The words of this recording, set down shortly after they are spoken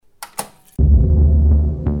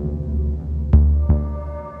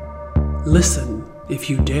Listen, if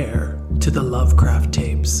you dare, to the Lovecraft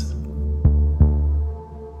Tapes.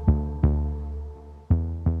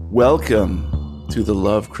 Welcome to the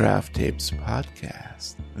Lovecraft Tapes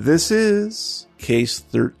podcast. This is Case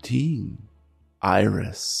 13,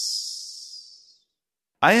 Iris.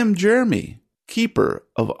 I am Jeremy, keeper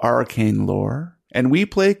of arcane lore, and we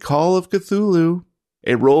play Call of Cthulhu,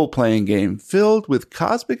 a role-playing game filled with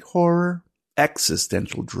cosmic horror,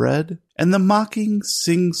 existential dread, and the mocking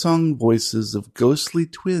sing-song voices of ghostly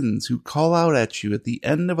twins who call out at you at the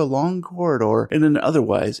end of a long corridor in an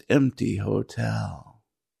otherwise empty hotel.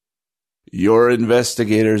 Your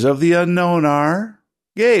investigators of the unknown are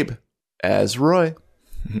Gabe, as Roy.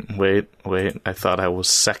 Wait, I thought I was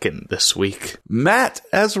second this week. Matt,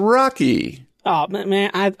 as Rocky. Oh,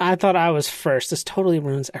 man, I thought I was first. This totally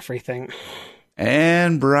ruins everything.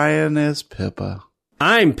 And Brian as Pippa.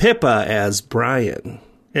 I'm Pippa as Brian,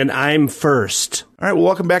 and I'm first. All right, well,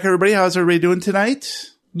 welcome back, everybody. How's everybody doing tonight?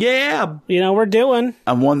 Yeah. You know, we're doing.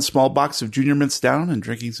 I'm one small box of Junior Mints down and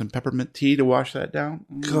drinking some peppermint tea to wash that down.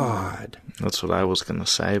 God. That's what I was going to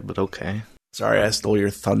say, but okay. Sorry, I stole your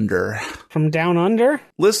thunder. From down under?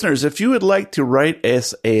 Listeners, if you would like to write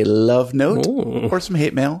us a love note or some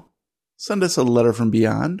hate mail, send us a letter from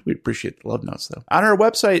beyond. We appreciate the love notes, though. On our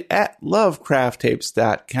website at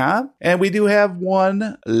lovecrafttapes.com. And we do have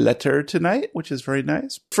one letter tonight, which is very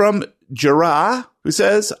nice, from Jarrah, who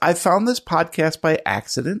says, I found this podcast by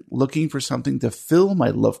accident, looking for something to fill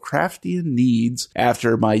my Lovecraftian needs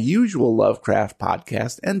after my usual Lovecraft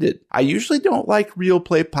podcast ended. I usually don't like real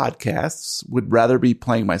play podcasts, would rather be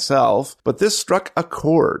playing myself, but this struck a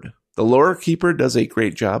chord. The lore keeper does a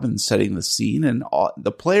great job in setting the scene, and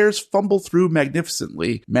the players fumble through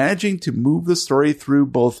magnificently, managing to move the story through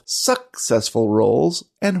both successful roles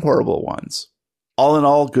and horrible ones. All in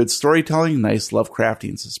all, good storytelling, nice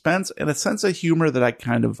Lovecraftian suspense, and a sense of humor that I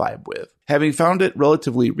kind of vibe with. Having found it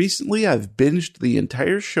relatively recently, I've binged the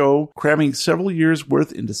entire show, cramming several years'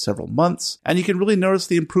 worth into several months, and you can really notice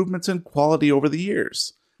the improvements in quality over the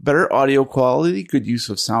years. Better audio quality, good use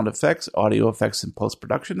of sound effects, audio effects in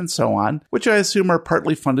post-production, and so on, which I assume are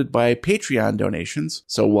partly funded by Patreon donations,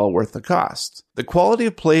 so well worth the cost. The quality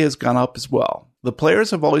of play has gone up as well. The players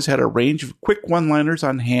have always had a range of quick one-liners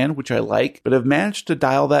on hand, which I like, but have managed to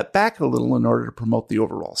dial that back a little in order to promote the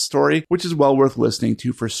overall story, which is well worth listening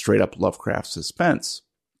to for straight-up Lovecraft suspense.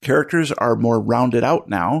 Characters are more rounded out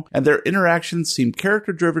now, and their interactions seem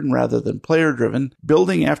character-driven rather than player-driven,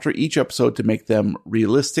 building after each episode to make them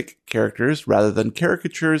realistic characters rather than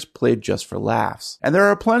caricatures played just for laughs. And there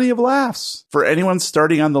are plenty of laughs. For anyone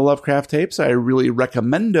starting on the Lovecraft tapes, I really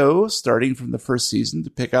recommendo starting from the first season to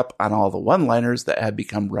pick up on all the one-liners that have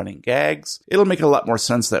become running gags. It'll make a lot more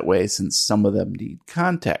sense that way since some of them need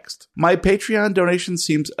context. My Patreon donation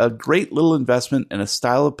seems a great little investment in a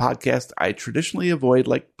style of podcast I traditionally avoid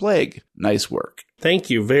like plague. Nice work. Thank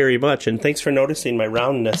you very much, and thanks for noticing my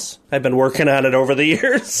roundness. I've been working on it over the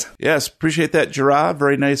years. Yes, appreciate that, Jarrah.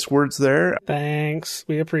 Very nice words there. Thanks.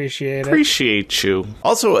 We appreciate it. Appreciate you.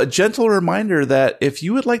 Also, a gentle reminder that if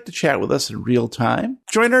you would like to chat with us in real time,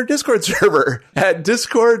 join our Discord server at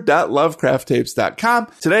discord.lovecrafttapes.com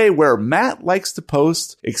today, where Matt likes to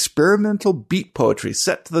post experimental beat poetry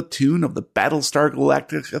set to the tune of the Battlestar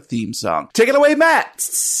Galactica theme song. Take it away, Matt!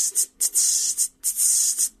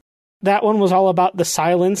 That one was all about the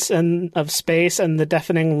silence and of space and the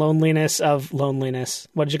deafening loneliness of loneliness.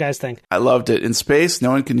 What did you guys think? I loved it. In space, no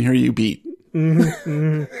one can hear you beat.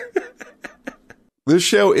 This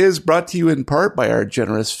show is brought to you in part by our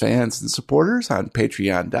generous fans and supporters on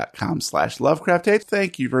patreon.com/lovecrafttape.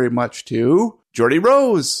 Thank you very much to Jordy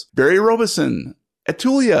Rose, Barry Robeson,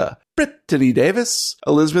 Etulia, Brittany Davis,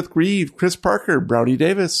 Elizabeth Grieve, Chris Parker, Brownie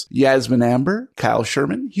Davis, Yasmin Amber, Kyle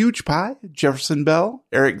Sherman, Huge Pie, Jefferson Bell,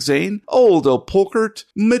 Eric Zane, Old El Polkert,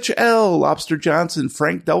 Mitch L., Lobster Johnson,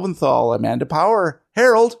 Frank Delventhal, Amanda Power,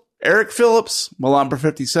 Harold, Eric Phillips, Malambra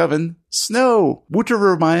 57, Snow, Wouter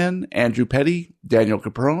Vermeyen, Andrew Petty, Daniel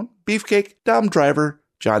Caprone, Beefcake, Dom Driver,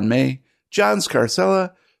 John May, John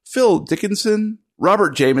Scarcella, Phil Dickinson,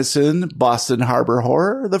 Robert Jameson, Boston Harbor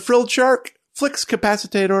Horror, The Frilled Shark, Flix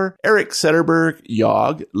Capacitator, Eric Setterberg,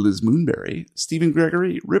 Yogg, Liz Moonberry, Stephen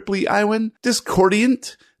Gregory, Ripley Iwan,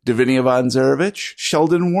 Discordiant, Davinia Von Zarevich,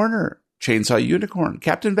 Sheldon Warner, Chainsaw Unicorn,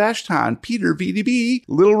 Captain Vashton, Peter VDB,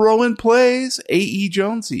 Little Rowan Plays, A.E.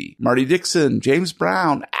 Jonesy, Marty Dixon, James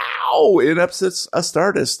Brown, Ow! Inepsis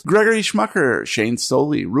Astartist, Gregory Schmucker, Shane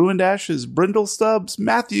Stoley, Ruined Ashes, Brindle Stubbs,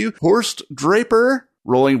 Matthew, Horst Draper,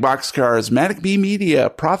 Rolling Boxcars, Manic Bee Media,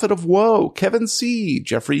 Prophet of Woe, Kevin C.,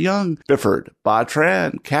 Jeffrey Young, Bifford, Ba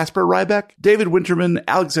Tran, Casper Rybeck, David Winterman,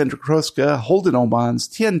 Alexander Kroska, Holden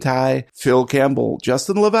Omans, Tien Tai, Phil Campbell,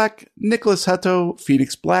 Justin Levesque, Nicholas Hutto,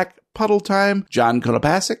 Phoenix Black, Puddle Time, John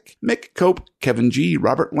Konopasek, Mick Cope, Kevin G.,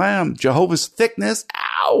 Robert Lamb, Jehovah's Thickness,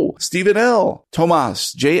 ow, Stephen L.,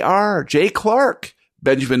 Tomas, J.R., J. Clark,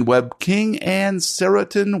 Benjamin Webb King, and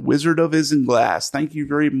Seraton Wizard of Isinglass. Thank you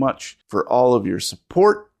very much for all of your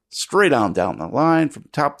support. Straight on down the line, from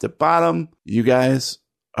top to bottom. You guys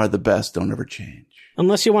are the best. Don't ever change.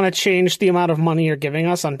 Unless you want to change the amount of money you're giving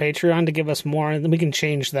us on Patreon to give us more, then we can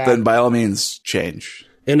change that. Then by all means, change.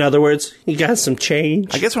 In other words, you got some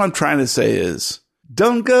change. I guess what I'm trying to say is,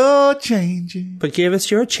 don't go changing. But give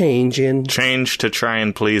us your change in. Change to try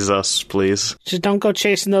and please us, please. Just don't go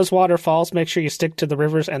chasing those waterfalls. Make sure you stick to the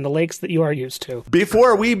rivers and the lakes that you are used to.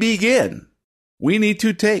 Before we begin, we need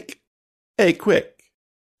to take a quick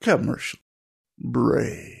commercial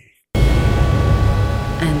break.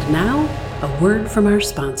 And now, a word from our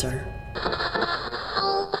sponsor.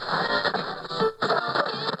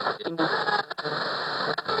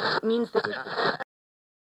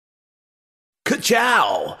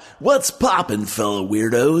 Ka-chow! What's poppin', fellow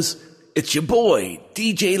weirdos? It's your boy,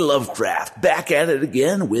 DJ Lovecraft, back at it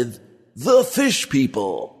again with The Fish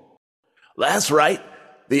People. That's right,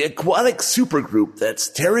 the aquatic supergroup that's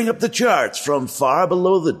tearing up the charts from far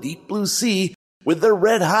below the deep blue sea with their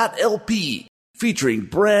red-hot LP, featuring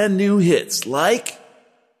brand new hits like...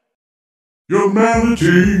 Young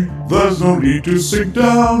manatee, there's no need to sink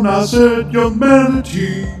down. I said, young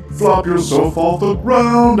manatee, flop yourself off the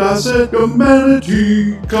ground. I said, young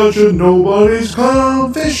manatee, 'cause you're nobody's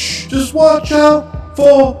clownfish. Just watch out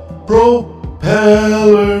for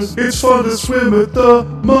propellers. It's fun to swim at the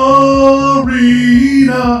marina.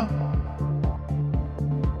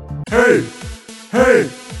 Hey, hey,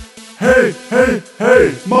 hey, hey,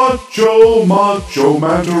 hey, macho, macho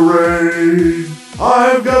manta ray.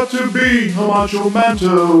 I've got to be a macho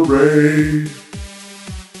manta ray.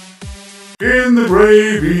 In the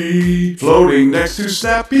gravy, floating next to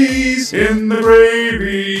snappies. In the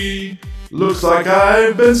gravy, looks like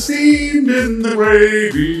I've been steamed in the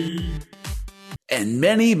gravy. And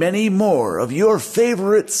many, many more of your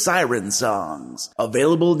favorite siren songs.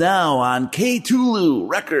 Available now on K-Tulu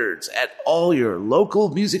Records at all your local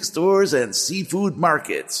music stores and seafood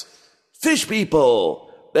markets. Fish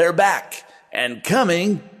People, they're back and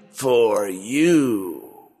coming for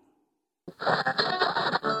you.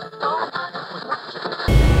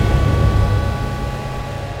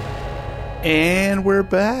 And we're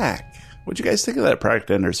back. What'd you guys think of that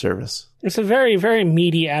product under service? It's a very, very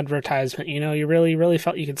meaty advertisement. You know, you really, really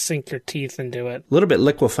felt you could sink your teeth into it. A little bit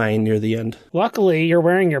liquefying near the end. Luckily, you're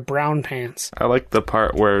wearing your brown pants. I like the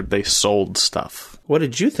part where they sold stuff. What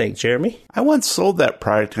did you think, Jeremy? I once sold that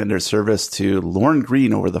product under service to Lorne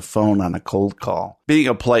Green over the phone on a cold call. Being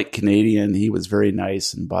a polite Canadian, he was very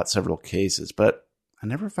nice and bought several cases, but I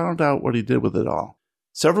never found out what he did with it all.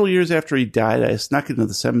 Several years after he died, I snuck into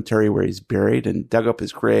the cemetery where he's buried and dug up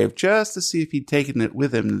his grave just to see if he'd taken it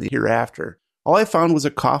with him in the hereafter. All I found was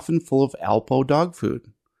a coffin full of Alpo dog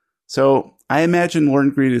food. So I imagine Lorne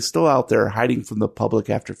Green is still out there hiding from the public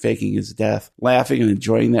after faking his death, laughing and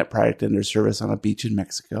enjoying that product under service on a beach in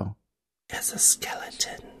Mexico. As a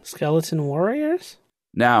skeleton. Skeleton warriors?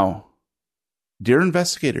 Now, dear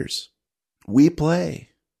investigators, we play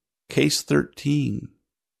Case 13,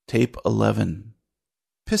 Tape 11.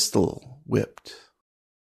 Pistil Whipped.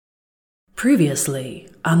 Previously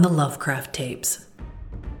on the Lovecraft tapes.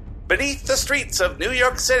 Beneath the streets of New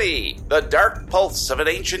York City, the dark pulse of an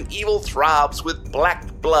ancient evil throbs with black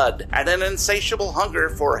blood and an insatiable hunger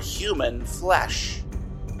for human flesh.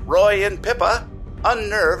 Roy and Pippa,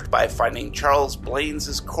 unnerved by finding Charles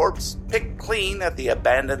Blaine's corpse picked clean at the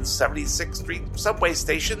abandoned 76th Street subway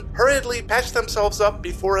station, hurriedly patch themselves up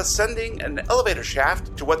before ascending an elevator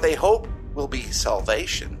shaft to what they hope will be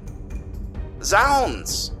salvation.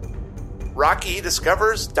 Zounds! Rocky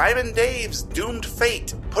discovers Diamond Dave's doomed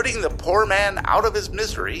fate, putting the poor man out of his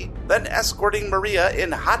misery, then escorting Maria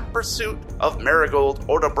in hot pursuit of Marigold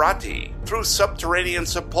Odabrati through subterranean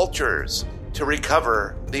sepulchres to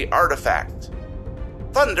recover the artifact.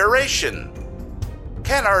 Thunderation!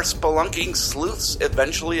 Can our spelunking sleuths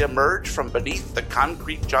eventually emerge from beneath the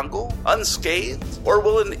concrete jungle unscathed, or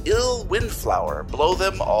will an ill windflower blow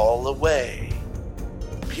them all away?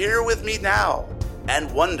 Peer with me now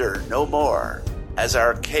and wonder no more as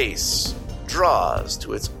our case draws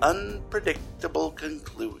to its unpredictable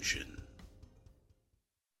conclusion.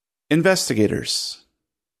 Investigators,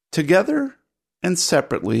 together and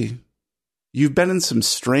separately, You've been in some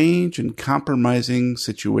strange and compromising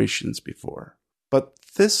situations before, but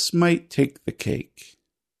this might take the cake.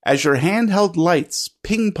 As your handheld lights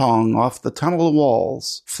ping-pong off the tunnel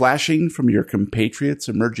walls, flashing from your compatriots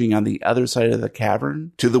emerging on the other side of the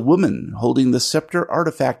cavern, to the woman holding the scepter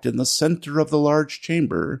artifact in the center of the large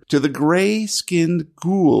chamber, to the gray-skinned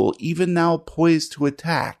ghoul even now poised to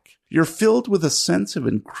attack, you're filled with a sense of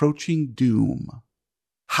encroaching doom.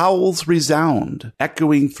 Howls resound,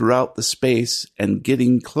 echoing throughout the space and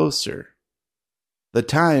getting closer. The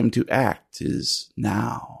time to act is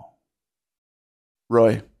now.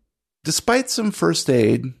 Roy, despite some first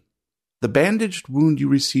aid, the bandaged wound you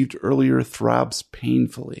received earlier throbs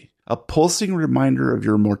painfully, a pulsing reminder of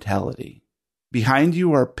your mortality. Behind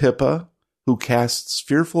you are Pippa, who casts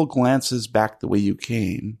fearful glances back the way you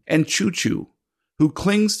came, and Choo-Choo, who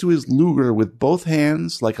clings to his Luger with both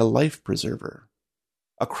hands like a life preserver.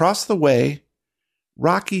 Across the way,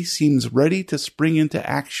 Rocky seems ready to spring into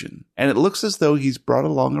action, and it looks as though he's brought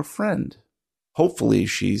along a friend. Hopefully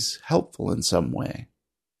she's helpful in some way.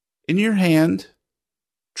 In your hand,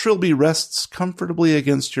 Trilby rests comfortably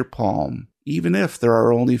against your palm, even if there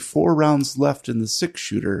are only 4 rounds left in the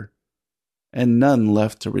 6-shooter and none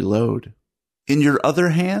left to reload. In your other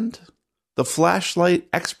hand, the flashlight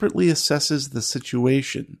expertly assesses the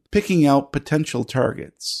situation, picking out potential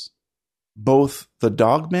targets. Both the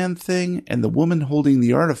Dogman thing and the woman holding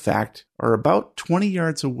the artifact are about 20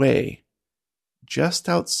 yards away, just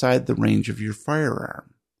outside the range of your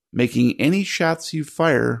firearm, making any shots you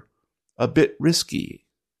fire a bit risky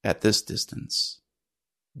at this distance.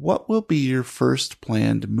 What will be your first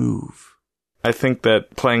planned move? I think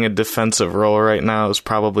that playing a defensive role right now is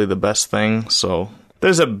probably the best thing, so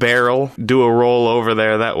there's a barrel. Do a roll over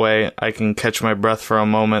there. That way I can catch my breath for a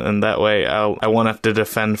moment, and that way I won't have to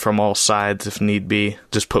defend from all sides if need be.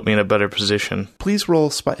 Just put me in a better position. Please roll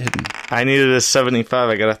spot hidden. I needed a 75.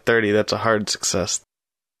 I got a 30. That's a hard success.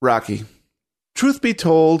 Rocky, truth be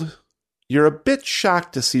told, you're a bit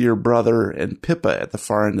shocked to see your brother and Pippa at the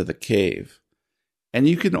far end of the cave, and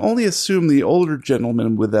you can only assume the older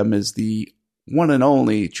gentleman with them is the one and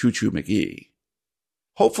only Choo-Choo McGee.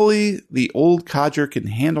 Hopefully, the old codger can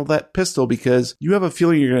handle that pistol because you have a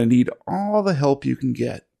feeling you're going to need all the help you can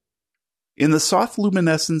get. In the soft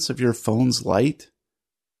luminescence of your phone's light,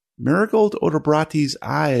 Marigold Odebrati's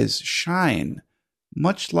eyes shine,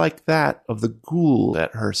 much like that of the ghoul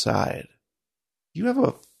at her side. You have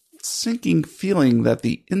a sinking feeling that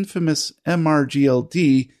the infamous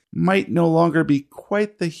MRGLD might no longer be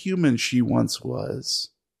quite the human she once was.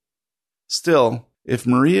 Still, if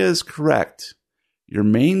Maria is correct, your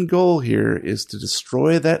main goal here is to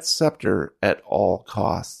destroy that scepter at all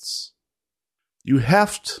costs. You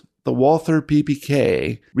heft the Walther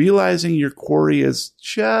PPK, realizing your quarry is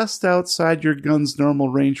just outside your gun's normal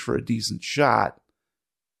range for a decent shot.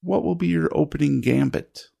 What will be your opening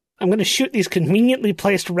gambit? I'm going to shoot these conveniently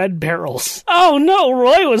placed red barrels. Oh no,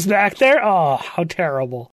 Roy was back there. Oh, how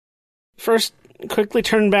terrible. First, quickly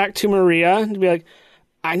turn back to Maria and be like,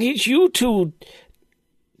 I need you to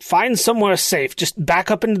find somewhere safe. Just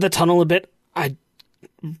back up into the tunnel a bit.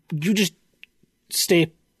 You just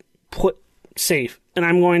stay put safe. And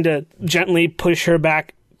I'm going to gently push her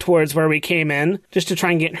back towards where we came in, just to try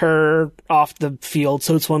and get her off the field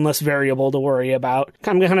so it's one less variable to worry about.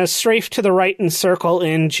 I'm going to strafe to the right and circle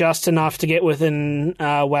in just enough to get within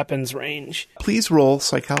weapons range. Please roll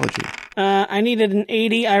psychology. I needed an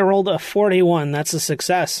 80. I rolled a 41. That's a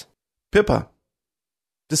success. Pippa,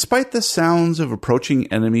 despite the sounds of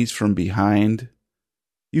approaching enemies from behind,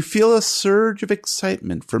 you feel a surge of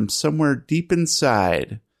excitement from somewhere deep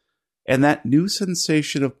inside, and that new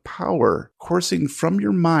sensation of power coursing from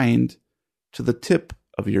your mind to the tip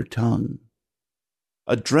of your tongue.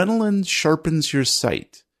 Adrenaline sharpens your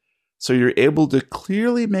sight, so you're able to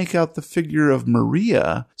clearly make out the figure of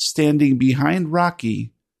Maria standing behind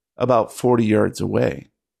Rocky about 40 yards away.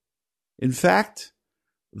 In fact,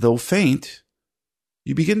 though faint,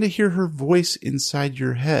 you begin to hear her voice inside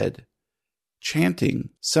your head, chanting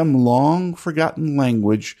some long-forgotten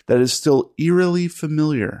language that is still eerily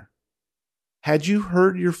familiar. Had you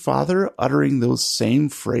heard your father uttering those same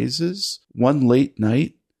phrases one late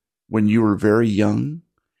night when you were very young?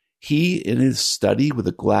 He in his study with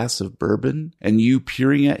a glass of bourbon, and you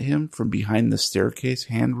peering at him from behind the staircase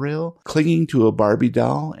handrail, clinging to a Barbie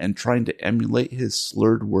doll and trying to emulate his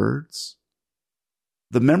slurred words?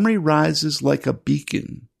 The memory rises like a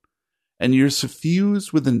beacon, and you're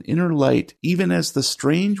suffused with an inner light even as the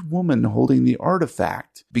strange woman holding the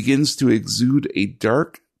artifact begins to exude a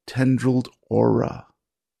dark, tendrilled aura.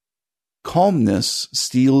 Calmness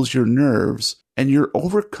steals your nerves, and you're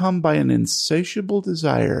overcome by an insatiable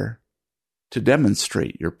desire to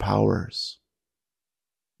demonstrate your powers.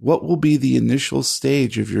 What will be the initial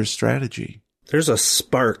stage of your strategy? There's a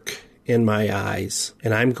spark in my eyes,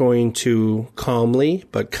 and I'm going to calmly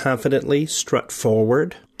but confidently strut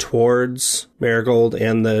forward towards Marigold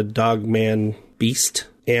and the dogman beast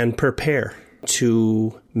and prepare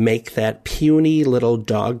to make that puny little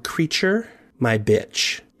dog creature my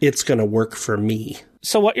bitch. It's going to work for me.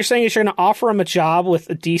 So what you're saying is you're going to offer him a job with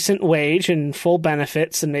a decent wage and full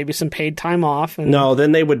benefits and maybe some paid time off. And No,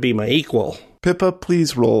 then they would be my equal. Pippa,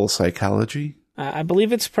 please roll psychology. I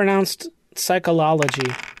believe it's pronounced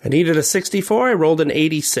psychology. I needed a 64. I rolled an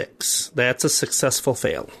 86. That's a successful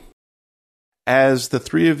fail. As the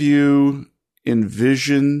three of you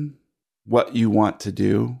envision what you want to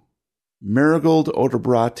do, Marigold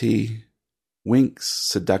Odebrati winks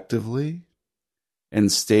seductively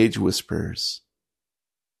and stage whispers,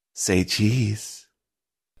 "Say cheese."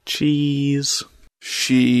 Cheese.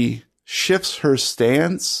 She shifts her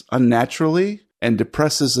stance unnaturally and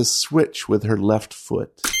depresses a switch with her left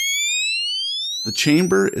foot. The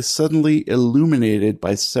chamber is suddenly illuminated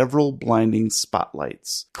by several blinding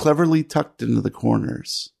spotlights, cleverly tucked into the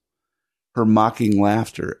corners. Her mocking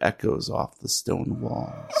laughter echoes off the stone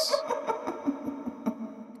walls.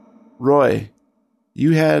 Roy,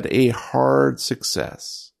 you had a hard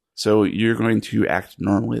success, so you're going to act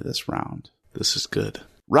normally this round. This is good.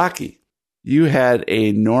 Rocky, you had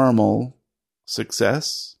a normal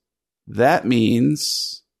success. That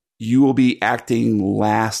means you will be acting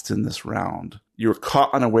last in this round. You're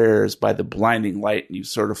caught unawares by the blinding light and you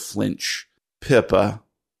sort of flinch. Pippa,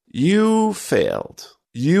 you failed.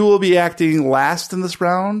 You will be acting last in this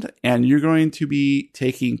round, and you're going to be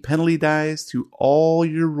taking penalty dice to all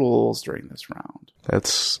your rolls during this round.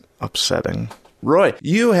 That's upsetting. Roy,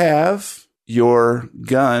 you have your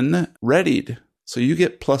gun readied, so you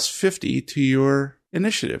get plus 50 to your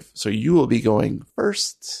initiative. So you will be going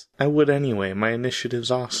first. I would anyway. My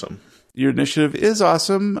initiative's awesome. Your initiative is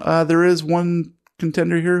awesome. There is one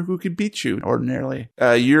contender here who could beat you ordinarily.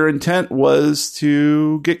 Your intent was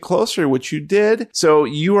to get closer, which you did. So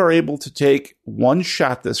you are able to take one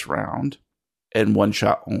shot this round and one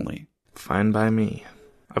shot only. Fine by me.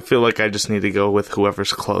 I feel like I just need to go with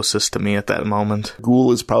whoever's closest to me at that moment.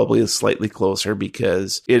 Ghoul is probably slightly closer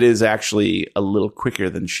because it is actually a little quicker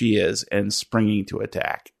than she is and springing to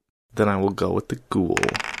attack. Then I will go with the ghoul.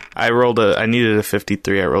 I needed a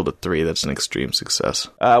 53. I rolled a 3. That's an extreme success.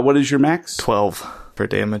 What is your max? 12 for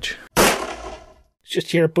damage.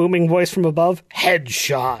 Just hear a booming voice from above.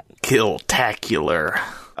 Headshot. Kill-tacular.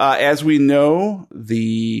 As we know,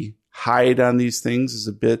 the hide on these things is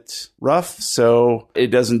a bit rough, so it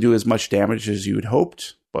doesn't do as much damage as you had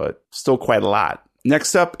hoped, but still quite a lot.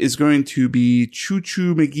 Next up is going to be Choo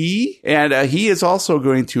Choo McGee, and he is also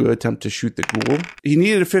going to attempt to shoot the ghoul. He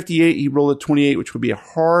needed a 58. He rolled a 28, which would be a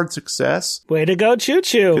hard success. Way to go, Choo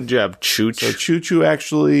Choo. Good job, Chooch. So Choo Choo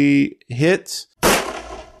actually hit.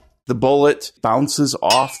 The bullet bounces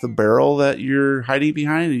off the barrel that you're hiding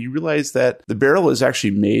behind, and you realize that the barrel is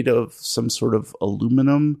actually made of some sort of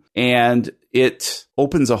aluminum, and it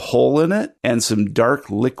opens a hole in it, and some dark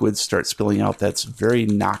liquids start spilling out that's very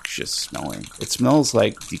noxious smelling. It smells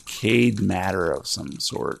like decayed matter of some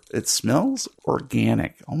sort. It smells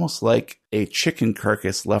organic, almost like a chicken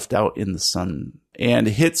carcass left out in the sun, and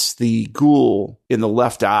hits the ghoul in the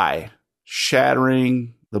left eye,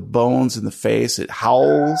 shattering the bones in the face. It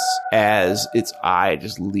howls as its eye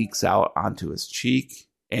just leaks out onto his cheek,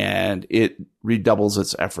 and it redoubles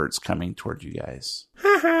its efforts coming toward you guys.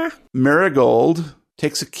 Marigold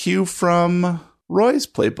takes a cue from Roy's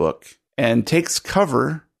playbook and takes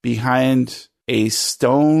cover behind a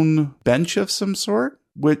stone bench of some sort,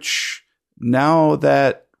 which now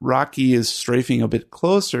that Rocky is strafing a bit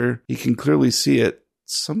closer, he can clearly see it.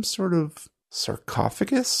 Some sort of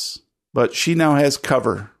sarcophagus? But she now has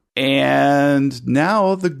cover. And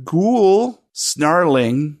now the ghoul,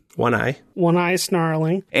 snarling. One eye. One eye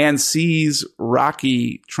snarling. And sees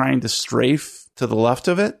Rocky trying to strafe to the left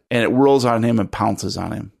of it. And it whirls on him and pounces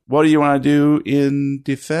on him. What do you want to do in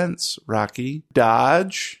defense, Rocky?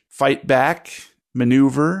 Dodge, fight back,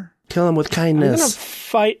 maneuver. Kill him with I'm going to kindness.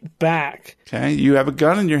 fight back. Okay, you have a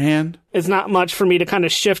gun in your hand. It's not much for me to kind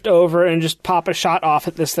of shift over and just pop a shot off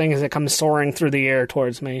at this thing as it comes soaring through the air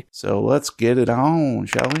towards me. So let's get it on,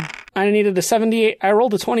 shall we? I needed a 78. I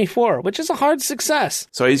rolled a 24, which is a hard success.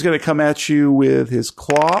 So he's going to come at you with his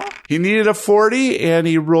claw. He needed a 40, and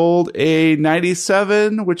he rolled a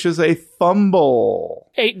 97, which is a fumble.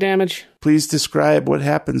 8 damage. Please describe what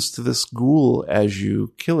happens to this ghoul as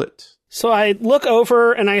you kill it. So I look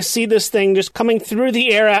over and I see this thing just coming through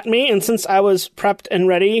the air at me, and since I was prepped and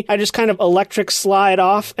ready, I just kind of electric slide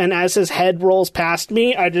off, and as his head rolls past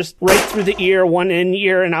me, I just right through the ear, one in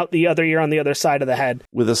ear, and out the other ear on the other side of the head.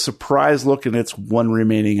 With a surprised look in its one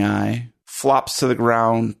remaining eye, flops to the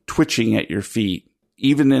ground, twitching at your feet.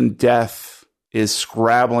 Even in death, is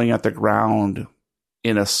scrabbling at the ground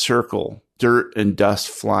in a circle, dirt and dust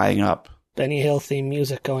flying up. Benny Hill theme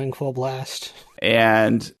music going full blast.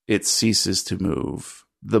 And it ceases to move.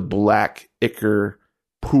 The black ichor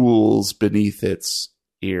pools beneath its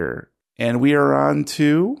ear. And we are on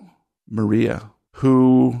to Maria,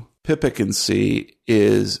 who Pippa can see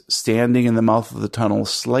is standing in the mouth of the tunnel,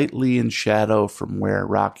 slightly in shadow from where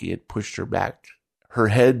Rocky had pushed her back. Her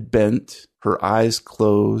head bent, her eyes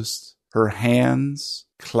closed, her hands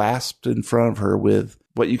clasped in front of her with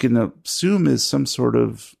what you can assume is some sort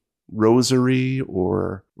of rosary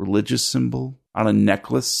or religious symbol on a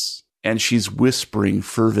necklace, and she's whispering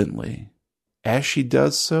fervently. As she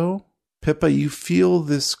does so, Pippa, you feel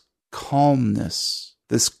this calmness,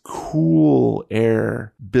 this cool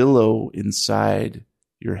air billow inside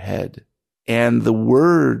your head. And the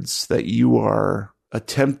words that you are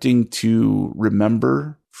attempting to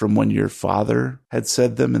remember from when your father had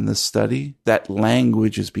said them in the study, that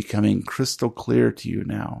language is becoming crystal clear to you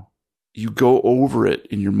now. You go over it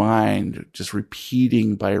in your mind, just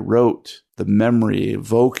repeating by rote the memory,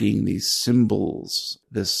 evoking these symbols,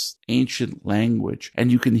 this ancient language.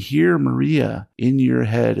 And you can hear Maria in your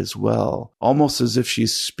head as well, almost as if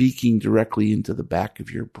she's speaking directly into the back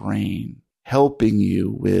of your brain, helping you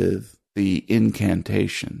with the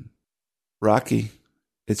incantation. Rocky,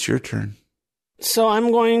 it's your turn. So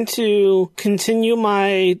I'm going to continue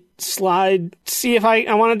my slide, see if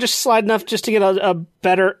I want to just slide enough just to get a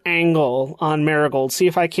better angle on Marigold, see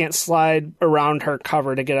if I can't slide around her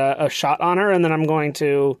cover to get a shot on her, and then I'm going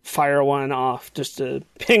to fire one off just to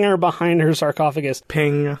ping her behind her sarcophagus.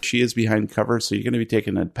 Ping. She is behind cover, so you're going to be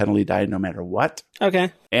taking a penalty die no matter what.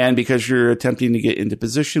 Okay. And because you're attempting to get into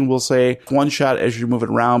position, we'll say one shot as you're moving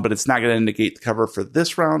around, but it's not going to negate the cover for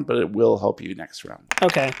this round, but it will help you next round.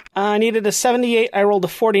 Okay. I needed a 78. I rolled a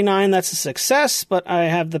 49. That's a success, but I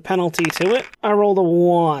have the penalty to it. I rolled a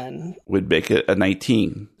 1. Would make it a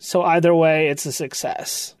 19. So either way, it's a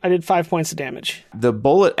success. I did 5 points of damage. The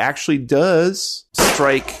bullet actually does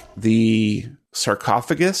strike the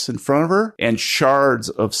sarcophagus in front of her, and shards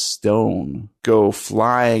of stone go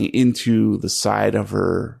flying into the side of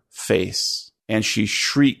her face. And she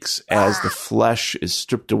shrieks as the flesh is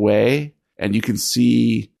stripped away, and you can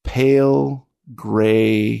see pale,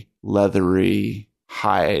 gray, leathery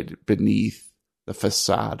hide beneath the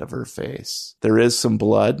facade of her face. There is some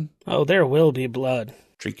blood. Oh, there will be blood.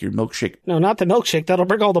 Drink your milkshake. No, not the milkshake. That'll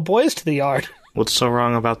bring all the boys to the yard. What's so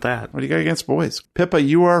wrong about that? What do you got against boys? Pippa,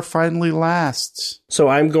 you are finally last. So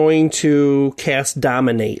I'm going to cast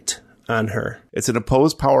Dominate on her. It's an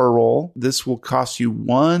opposed power roll. This will cost you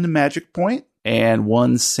 1 magic point and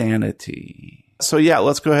 1 sanity. So yeah,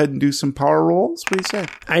 let's go ahead and do some power rolls. What do you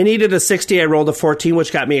say? I needed a 60. I rolled a 14,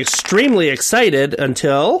 which got me extremely excited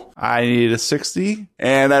until... I needed a 60,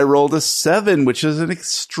 and I rolled a 7, which is an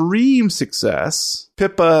extreme success.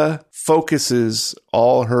 Pippa focuses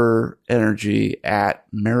all her energy at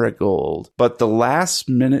Marigold, but the last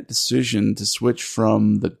minute decision to switch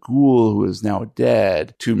from the ghoul who is now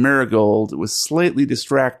dead to Marigold was slightly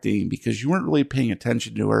distracting because you weren't really paying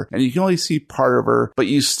attention to her and you can only see part of her, but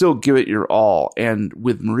you still give it your all. And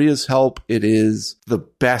with Maria's help, it is the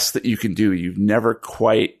best that you can do. You've never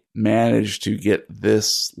quite managed to get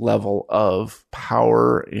this level of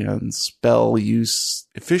power and spell use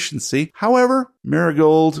efficiency. However,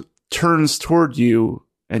 Marigold turns toward you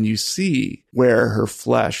and you see where her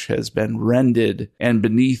flesh has been rended and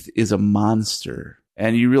beneath is a monster.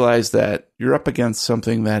 And you realize that you're up against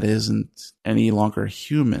something that isn't any longer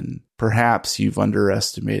human. Perhaps you've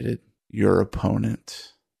underestimated your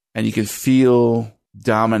opponent. And you can feel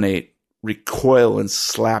Dominate recoil and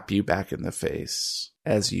slap you back in the face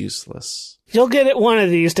as useless. You'll get it one of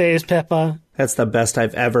these days, Pippa. That's the best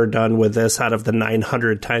I've ever done with this out of the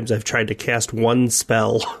 900 times I've tried to cast one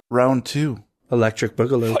spell. Round 2. Electric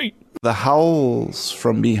Boogaloo. Fight. The howls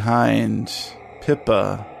from behind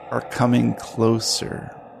Pippa are coming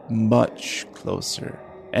closer, much closer.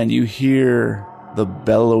 And you hear the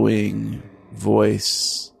bellowing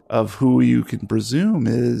voice of who you can presume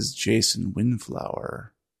is Jason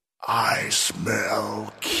Windflower. I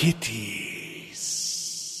smell kitties.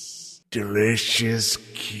 Delicious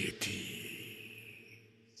kitties.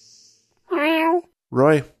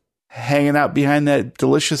 Roy, hanging out behind that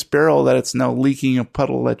delicious barrel that it's now leaking a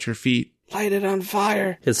puddle at your feet. Light it on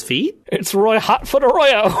fire. His feet? It's Roy Hotfoot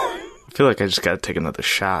Arroyo. I feel like I just gotta take another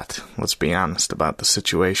shot. Let's be honest about the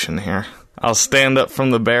situation here. I'll stand up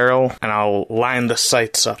from the barrel, and I'll line the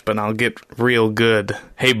sights up, and I'll get real good.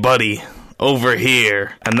 Hey, buddy, over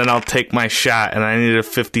here. And then I'll take my shot, and I needed a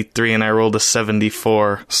 53, and I rolled a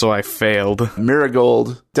 74, so I failed.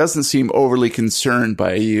 Marigold doesn't seem overly concerned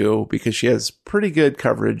by you because she has pretty good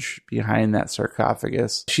coverage behind that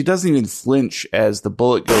sarcophagus. She doesn't even flinch as the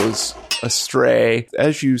bullet goes astray.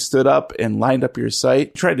 As you stood up and lined up your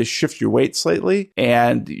sight, you tried to shift your weight slightly,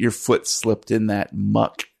 and your foot slipped in that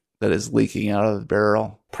muck that is leaking out of the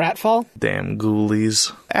barrel. Pratfall? Damn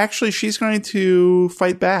ghoulies. Actually, she's going to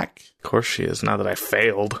fight back. Of course she is, now that I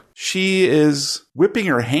failed. She is whipping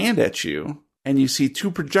her hand at you, and you see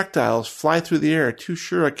 2 projectiles fly through the air, 2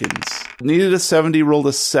 shurikens. Needed a 70, rolled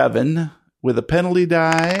a 7. With a penalty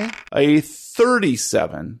die, a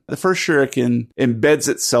 37. The first shuriken embeds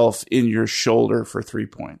itself in your shoulder for 3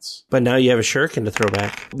 points. But now you have a shuriken to throw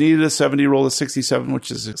back. Needed a 70, rolled a 67, which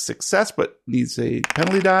is a success, but needs a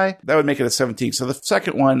penalty die. That would make it a 17. So the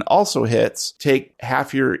second one also hits. Take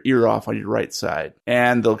half your ear off on your right side,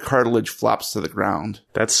 and the cartilage flops to the ground.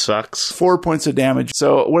 That sucks. 4 points of damage.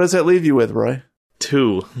 So what does that leave you with, Roy?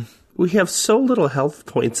 2. We have so little health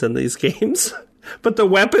points in these games. But the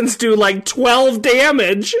weapons do like 12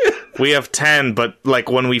 damage. We have 10, but like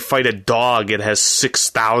when we fight a dog, it has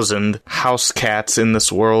 6,000. House cats in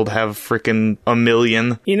this world have freaking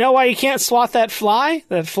 1,000,000. You know why you can't swat that fly?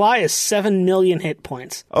 That fly is 7 million hit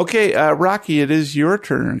points. Okay, Rocky, it is your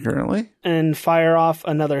turn currently. And fire off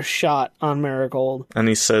another shot on Marigold. And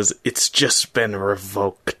he says, it's just been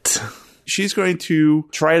revoked. She's going to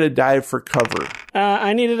try to dive for cover.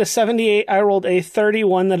 I needed a 78. I rolled a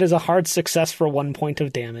 31. That is a hard success for 1 point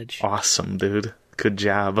of damage. Awesome, dude. Good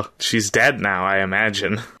job. She's dead now, I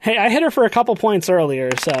imagine. Hey, I hit her for a couple points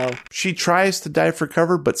earlier, so... She tries to dive for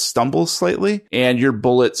cover, but stumbles slightly, and your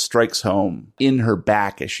bullet strikes home in her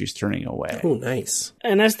back as she's turning away. Oh, nice.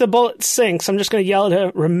 And as the bullet sinks, I'm just going to yell at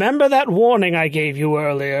her, remember that warning I gave you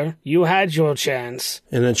earlier? You had your chance.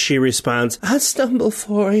 And then she responds, I stumble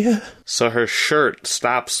for you. So her shirt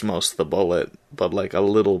stops most of the bullet, but like a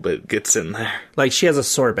little bit gets in there. Like she has a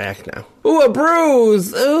sore back now. Ooh, a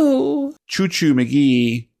bruise! Ooh! Choo Choo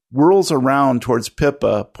McGee whirls around towards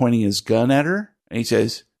Pippa, pointing his gun at her, and he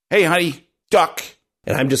says, hey, honey, duck!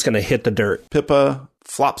 And I'm just going to hit the dirt. Pippa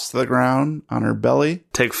flops to the ground on her belly.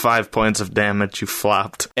 Take 5 points of damage, you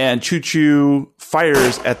flopped. And Choo Choo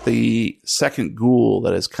fires at the second ghoul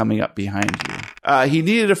that is coming up behind you. He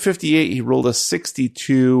needed a 58. He rolled a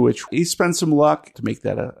 62, which he spent some luck to make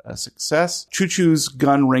that a success. Choo Choo's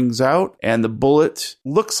gun rings out, and the bullet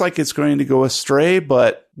looks like it's going to go astray,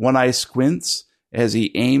 but one eye squints as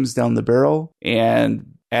he aims down the barrel,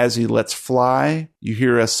 and as he lets fly, you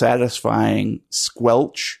hear a satisfying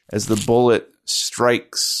squelch as the bullet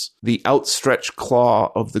strikes the outstretched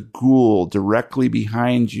claw of the ghoul directly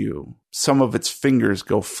behind you. Some of its fingers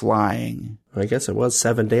go flying. I guess it was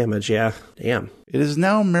 7 damage, yeah. Damn. It is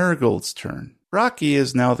now Marigold's turn. Rocky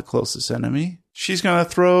is now the closest enemy. She's going to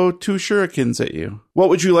throw 2 shurikens at you. What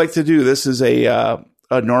would you like to do? This is a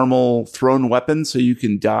normal thrown weapon, so you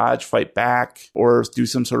can dodge, fight back, or do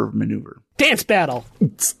some sort of maneuver. Dance battle.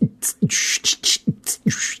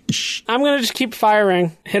 I'm going to just keep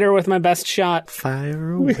firing. Hit her with my best shot.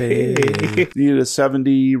 Fire away. Needed a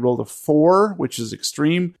 70, rolled a 4, which is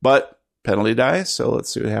extreme, but penalty die. So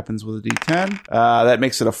let's see what happens with a D10. That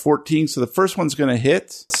makes it a 14. So the first one's going to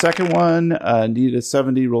hit. Second one needed a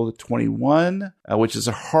 70, rolled a 21, which is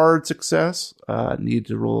a hard success. Need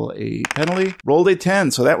to roll a penalty. Rolled a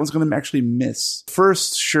 10. So that one's going to actually miss.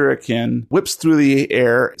 First shuriken whips through the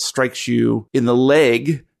air, strikes you in the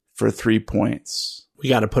leg for 3 points. We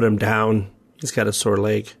got to put him down. He's got a sore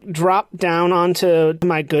leg. Drop down onto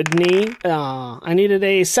my good knee. I needed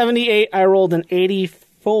a 78. I rolled an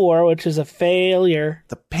 84, which is a failure.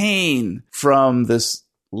 The pain from this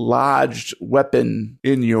lodged weapon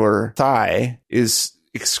in your thigh is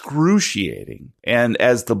excruciating. And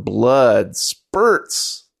as the blood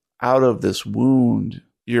spurts out of this wound,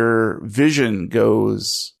 your vision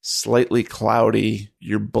goes slightly cloudy.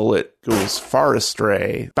 Your bullet goes far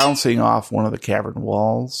astray, bouncing off one of the cavern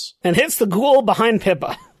walls. And hits the ghoul behind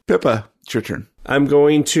Pippa. Pippa, it's your turn. I'm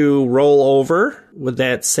going to roll over with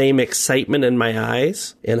that same excitement in my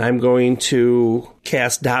eyes, and I'm going to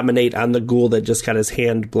cast Dominate on the ghoul that just got his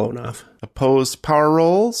hand blown off. Opposed power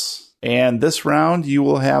rolls. And this round, you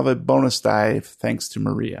will have a bonus die thanks to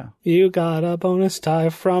Maria. You got a bonus die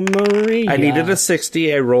from Maria. I needed a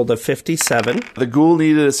 60. I rolled a 57. The ghoul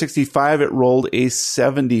needed a 65. It rolled a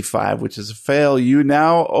 75, which is a fail. You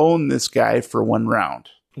now own this guy for 1 round.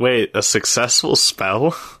 Wait, a successful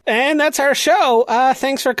spell? And that's our show.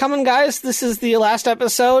 Thanks for coming, guys. This is the last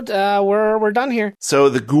episode. We're done here. So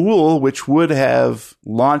the ghoul, which would have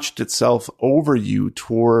launched itself over you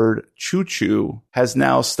toward Choo Choo, has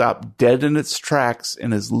now stopped dead in its tracks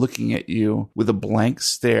and is looking at you with a blank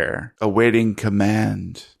stare, awaiting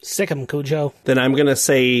command. Sick 'em, Cujo. Then I'm going to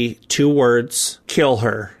say 2 words, kill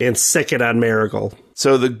her, and sick it on Marigold.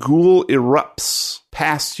 So the ghoul erupts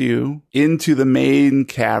past you into the main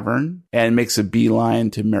cavern and makes a beeline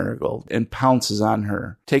to Marigold and pounces on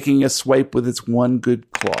her, taking a swipe with its one good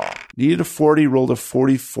claw. Needed a 40, rolled a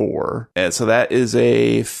 44. And so that is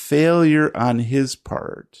a failure on his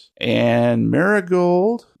part. And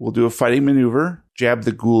Marigold will do a fighting maneuver, jab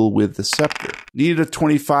the ghoul with the scepter. Needed a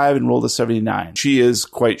 25 and rolled a 79. She is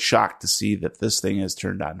quite shocked to see that this thing has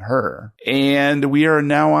turned on her. And we are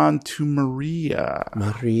now on to Maria.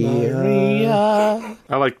 Maria.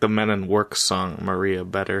 I like the Men in Work song, Maria,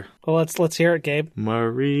 better. Well, let's hear it, Gabe.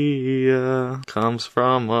 Maria comes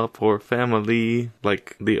from a poor family,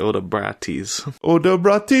 like the Odebratis.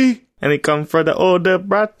 Odebrati. And he come from the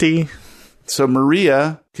Odebrati. So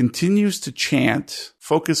Maria continues to chant,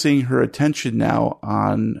 focusing her attention now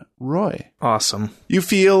on Roy. Awesome. You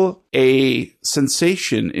feel a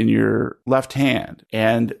sensation in your left hand,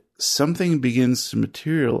 and something begins to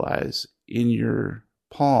materialize in your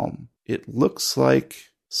palm. It looks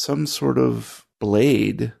like some sort of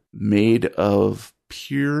blade made of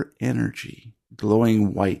pure energy,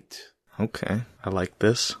 glowing white. Okay, I like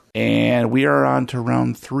this. And we are on to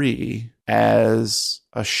round 3 as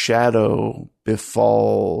a shadow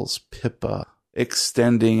befalls Pippa,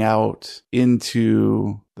 extending out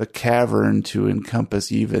into the cavern to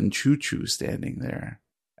encompass even Choo Choo standing there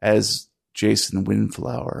as Jason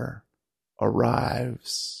Windflower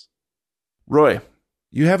arrives. Roy,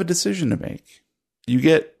 you have a decision to make. You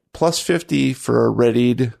get plus 50 for a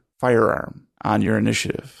readied firearm on your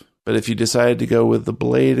initiative. But if you decide to go with the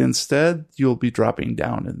blade instead, you'll be dropping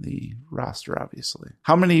down in the roster, obviously.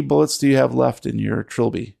 How many bullets do you have left in your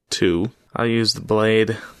trilby? 2. I'll use the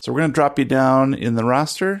blade. So we're going to drop you down in the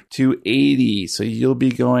roster to 80. So you'll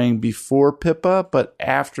be going before Pippa, but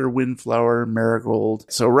after Windflower, Marigold.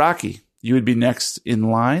 So Rocky, you would be next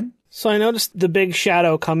in line. So I noticed the big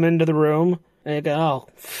shadow come into the room, and I go, oh,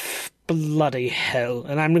 bloody hell.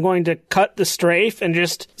 And I'm going to cut the strafe and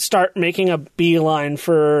just start making a beeline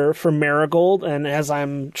for Marigold. And as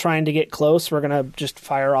I'm trying to get close, we're going to just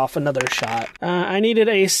fire off another shot. I needed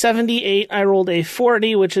a 78. I rolled a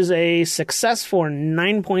 40, which is a success for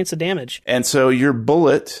 9 points of damage. And so your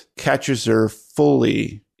bullet catches her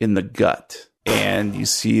fully in the gut. And you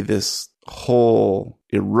see this hole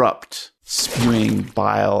erupt, spewing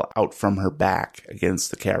bile out from her back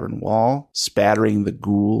against the cavern wall, spattering the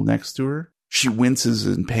ghoul next to her. She winces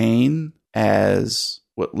in pain as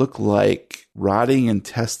what look like rotting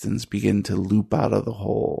intestines begin to loop out of the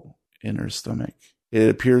hole in her stomach. It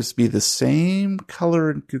appears to be the same color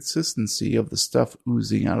and consistency of the stuff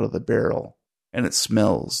oozing out of the barrel, and it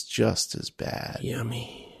smells just as bad.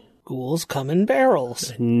 Yummy. Ghouls come in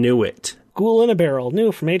barrels. I knew it. Ghoul in a barrel,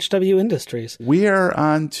 new from HW Industries. We are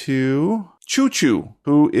on to Choo Choo,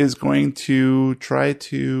 who is going to try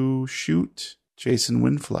to shoot Jason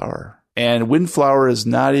Windflower. And Windflower is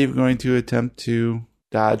not even going to attempt to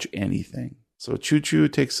dodge anything. So Choo Choo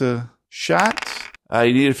takes a shot.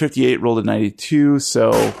 You need a 58, rolled a 92.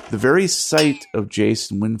 So the very sight of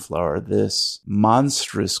Jason Windflower, this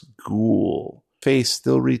monstrous ghoul, face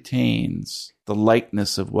still retains the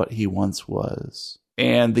likeness of what he once was.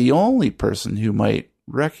 And the only person who might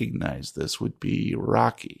recognize this would be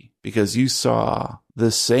Rocky, because you saw the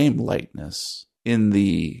same likeness in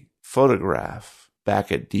the photograph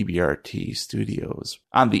back at DBRT Studios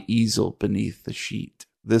on the easel beneath the sheet.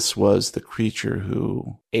 This was the creature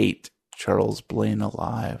who ate Charles Blaine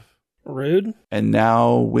alive. Rude. And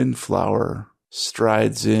now Windflower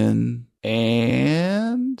strides in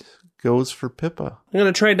and goes for Pippa. I'm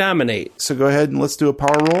going to try dominate. So go ahead and let's do a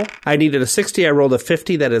power roll. I needed a 60. I rolled a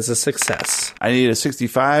 50. That is a success. I need a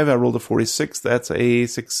 65. I rolled a 46. That's a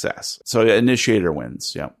success. So initiator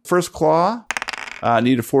wins. Yeah. First claw.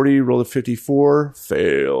 Need a 40. Rolled a 54.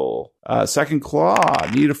 Fail. Second claw.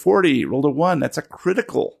 Need a 40. Rolled a 1. That's a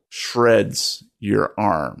critical. Shreds your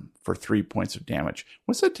arm for 3 points of damage.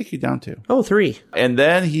 What's that take you down to? Oh, 3. And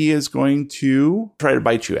then he is going to try to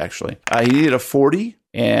bite you, actually. He needed a 40.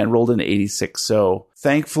 And rolled an 86. So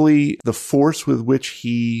thankfully, the force with which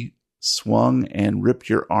he swung and ripped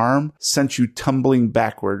your arm sent you tumbling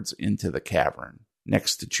backwards into the cavern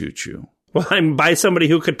next to Choo Choo. Well, I'm by somebody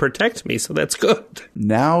who could protect me, so that's good.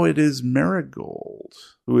 Now it is Marigold,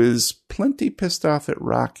 who is plenty pissed off at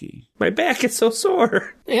Rocky. My back is so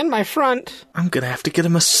sore. And my front. I'm gonna have to get a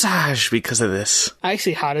massage because of this.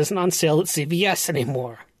 Icy Hot isn't on sale at CVS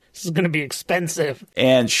anymore. This is going to be expensive.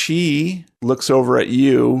 And she looks over at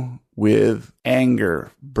you with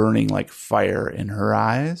anger burning like fire in her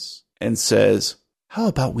eyes and says, how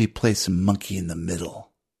about we play some monkey in the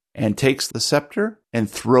middle? And takes the scepter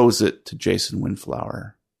and throws it to Jason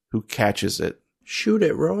Windflower, who catches it. Shoot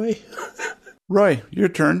it, Roy. Roy, your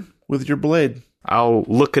turn with your blade. I'll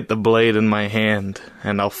look at the blade in my hand,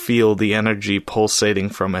 and I'll feel the energy pulsating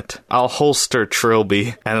from it. I'll holster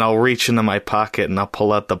Trilby, and I'll reach into my pocket, and I'll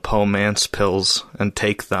pull out the Pomance pills and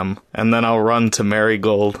take them. And then I'll run to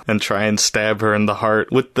Marigold and try and stab her in the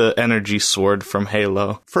heart with the energy sword from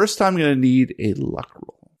Halo. First, I'm going to need a luck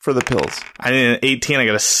roll for the pills. I need an 18, I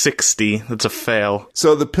got a 60. That's a fail.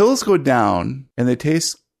 So the pills go down, and they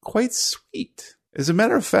taste quite sweet. As a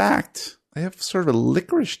matter of fact, they have sort of a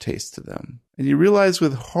licorice taste to them. And you realize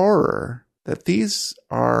with horror that these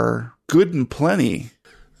are good and plenty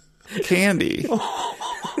candy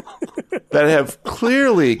that have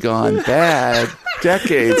clearly gone bad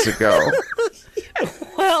decades ago.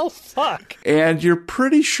 Well, fuck. And you're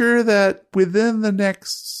pretty sure that within the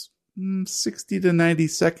next 60 to 90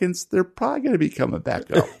 seconds, they're probably going to be coming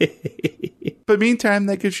back up. But meantime,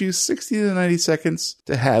 that gives you 60 to 90 seconds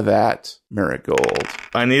to have at Marigold.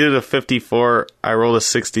 I needed a 54. I rolled a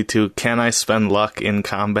 62. Can I spend luck in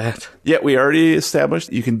combat? Yeah, we already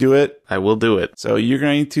established you can do it. I will do it. So you're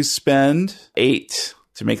going to spend 8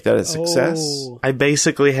 to make that a success. Oh. I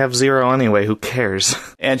basically have 0 anyway. Who cares?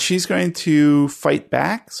 And she's going to fight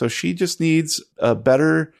back. So she just needs a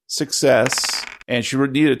better success. And she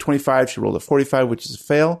needed a 25. She rolled a 45, which is a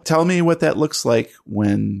fail. Tell me what that looks like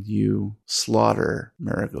when you slaughter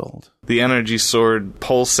Marigold. The energy sword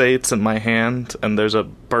pulsates in my hand, and there's a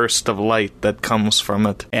burst of light that comes from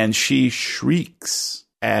it. And she shrieks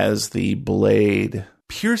as the blade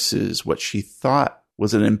pierces what she thought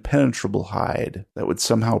was an impenetrable hide that would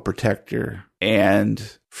somehow protect her.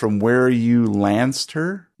 And from where you lanced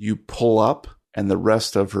her, you pull up, and the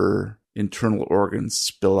rest of her internal organs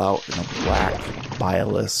spill out in a black,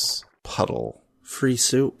 bilious puddle. Free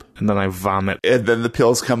soup. And then I vomit. And then the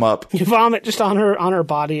pills come up. You vomit just on her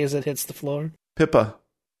body as it hits the floor. Pippa,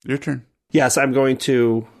 your turn. Yes, I'm going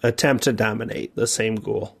to attempt to dominate the same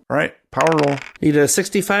ghoul. All right, power roll. Needed a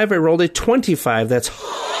 65. I rolled a 25. That's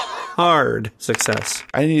hard success.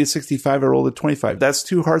 I need a 65. I rolled a 25. That's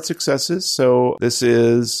 2 hard successes. So this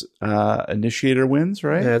is initiator wins,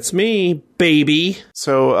 right? That's me, baby.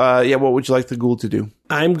 So, yeah, what would you like the ghoul to do?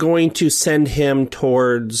 I'm going to send him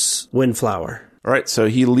towards Windflower. All right, so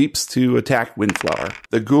he leaps to attack Windflower.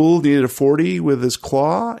 The ghoul needed a 40 with his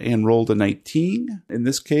claw and rolled a 19. In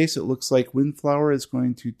this case, it looks like Windflower is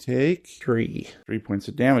going to take 3 points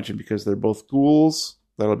of damage. And because they're both ghouls,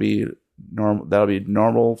 that'll be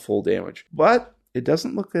normal full damage. But it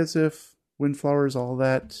doesn't look as if Windflower is all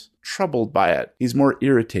that troubled by it. He's more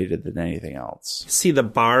irritated than anything else. See the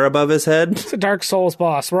bar above his head? It's a Dark Souls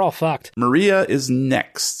boss. We're all fucked. Maria is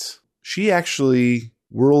next. She actually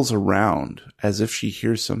whirls around as if she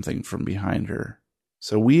hears something from behind her.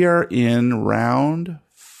 So we are in round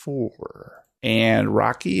 4. And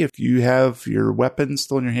Rocky, if you have your weapon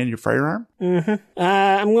still in your hand, your firearm? Mm-hmm.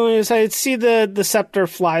 I'm going to see the scepter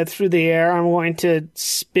fly through the air. I'm going to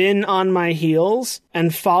spin on my heels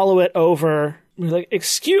and follow it over. Like,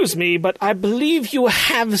 excuse me, but I believe you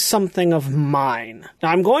have something of mine. Now,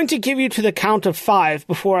 I'm going to give you to the count of 5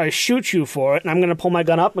 before I shoot you for it, and I'm going to pull my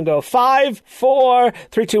gun up and go 5, 4,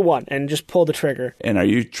 3, 2, 1, and just pull the trigger. And are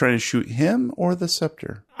you trying to shoot him or the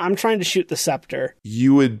scepter? I'm trying to shoot the scepter.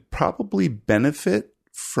 You would probably benefit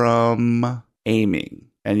from aiming,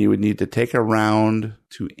 and you would need to take a round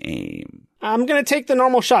to aim. I'm going to take the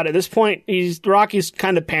normal shot. At this point, Rocky's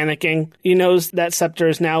kind of panicking. He knows that scepter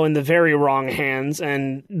is now in the very wrong hands,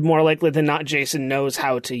 and more likely than not, Jason knows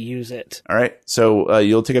how to use it. All right, so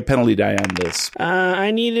you'll take a penalty die on this. I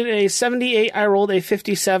needed a 78. I rolled a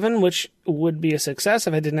 57, which would be a success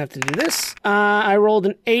if I didn't have to do this. I rolled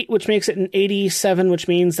an 8, which makes it an 87, which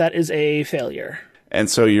means that is a failure. And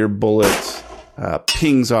so your bullet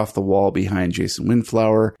pings off the wall behind Jason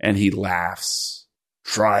Windflower, and he laughs.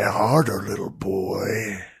 Try harder, little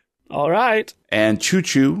boy. All right. And Choo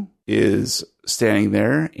Choo is standing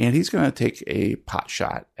there, and he's going to take a pot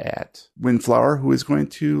shot at Windflower, who is going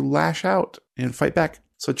to lash out and fight back.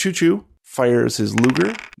 So Choo Choo fires his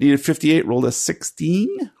Luger. Needed 58, rolled a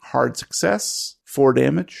 16. Hard success. 4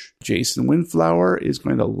 damage. Jason Windflower is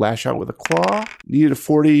going to lash out with a claw. Needed a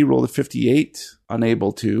 40, rolled a 58.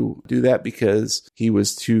 Unable to do that because he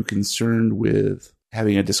was too concerned with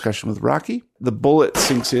having a discussion with Rocky. The bullet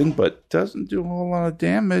sinks in, but doesn't do a whole lot of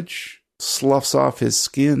damage. Sloughs off his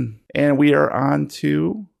skin. And we are on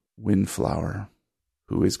to Windflower,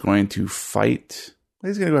 who is going to fight.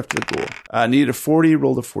 He's going to go after the ghoul. Needed a 40,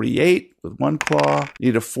 rolled a 48 with 1 claw.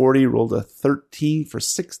 Needed a 40, rolled a 13 for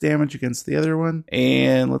 6 damage against the other one.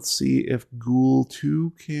 And let's see if Ghoul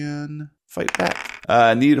 2 can fight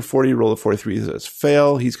back. Needed a 40, rolled a 43. This is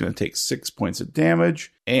fail. He's going to take 6 points of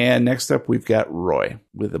damage. And next up, we've got Roy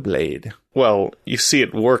with a blade. Well, you see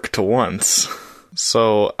it worked once.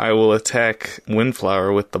 So I will attack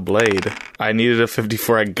Windflower with the blade. I needed a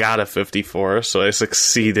 54. I got a 54, so I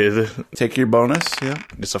succeeded. Take your bonus, yeah.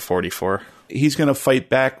 It's a 44. He's going to fight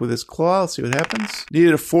back with his claw. Let's see what happens.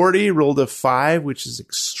 Needed a 40, rolled a 5, which is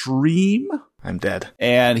extreme. I'm dead.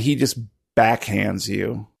 And he just backhands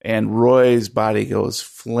you. And Roy's body goes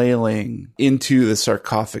flailing into the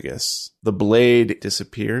sarcophagus. The blade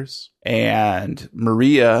disappears. And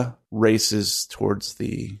Maria races towards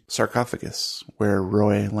the sarcophagus where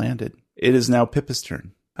Roy landed. It is now Pippa's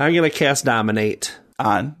turn. I'm going to cast Dominate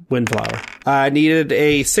On Windflower. I needed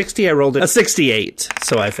a 60. I rolled a 68,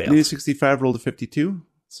 so I failed. Needed 65, rolled a 52.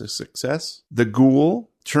 It's a success. The ghoul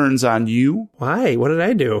turns on you. Why? What did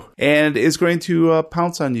I do? And is going to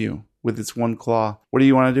pounce on you with its 1 claw. What do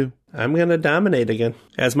you want to do? I'm going to Dominate again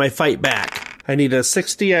as my fight back. I need a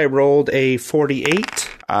 60. I rolled a 48.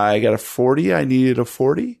 I got a 40. I needed a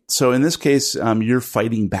 40. So in this case, you're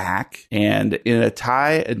fighting back, and in a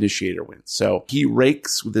tie, Initiator wins. So he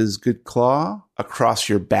rakes with his good claw across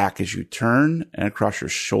your back as you turn and across your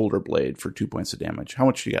shoulder blade for 2 points of damage. How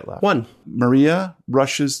much do you got left? 1. Maria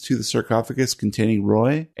rushes to the sarcophagus containing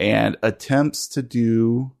Roy and attempts to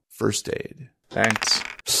do first aid.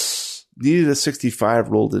 Thanks. Needed a 65,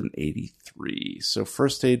 rolled an 83. So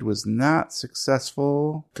first aid was not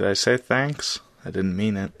successful. Did I say thanks? I didn't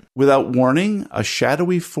mean it. Without warning, a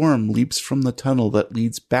shadowy form leaps from the tunnel that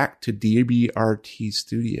leads back to DBRT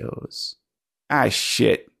Studios. Ah,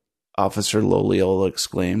 shit, Officer Loliola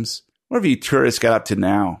exclaims. What have you tourists got up to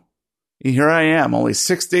now? Here I am, only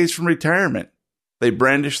 6 days from retirement. They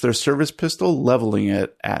brandish their service pistol, leveling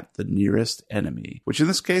it at the nearest enemy, which in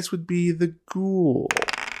this case would be the ghoul.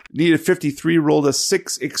 Needed 53, rolled a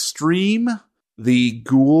 6 extreme. The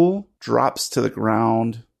ghoul drops to the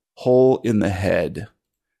ground, hole in the head.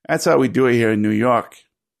 That's how we do it here in New York.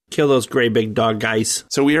 Kill those gray big dog guys.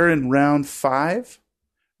 So we are in round 5.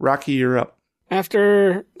 Rocky, you're up.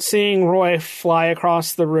 After seeing Roy fly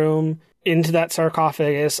across the room into that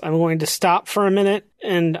sarcophagus, I'm going to stop for a minute,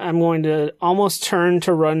 and I'm going to almost turn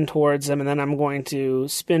to run towards him, and then I'm going to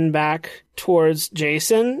spin back towards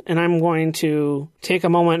Jason, and I'm going to take a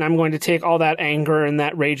moment, and I'm going to take all that anger and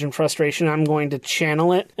that rage and frustration, I'm going to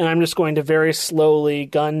channel it, and I'm just going to very slowly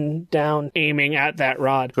gun down, aiming at that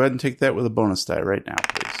rod. Go ahead and take that with a bonus die right now,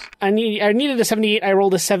 please. I needed a 78, I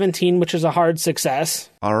rolled a 17, which is a hard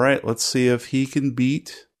success. All right, let's see if he can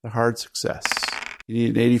beat the hard success. You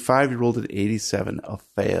need an 85, you rolled an 87, a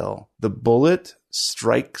fail. The bullet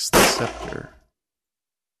strikes the scepter.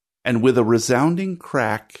 And with a resounding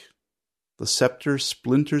crack, the scepter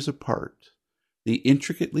splinters apart, the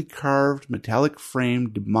intricately carved metallic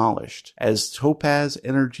frame demolished as topaz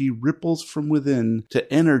energy ripples from within to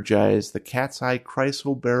energize the cat's eye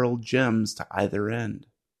chrysal barrel gems to either end.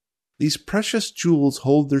 These precious jewels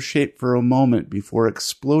hold their shape for a moment before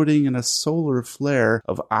exploding in a solar flare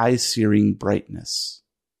of eye-searing brightness.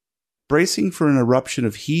 Bracing for an eruption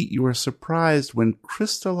of heat, you are surprised when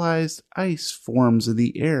crystallized ice forms in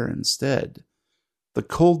the air instead, the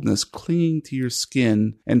coldness clinging to your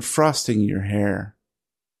skin and frosting your hair.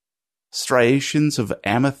 Striations of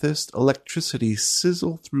amethyst electricity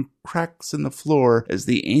sizzle through cracks in the floor as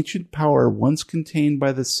the ancient power once contained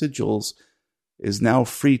by the sigils is now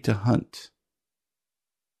free to hunt.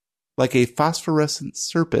 Like a phosphorescent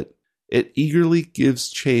serpent, it eagerly gives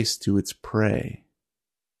chase to its prey.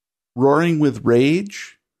 Roaring with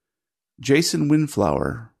rage, Jason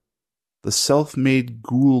Windflower, the self-made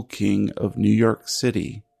ghoul king of New York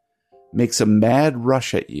City, makes a mad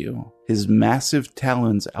rush at you, his massive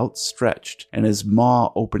talons outstretched and his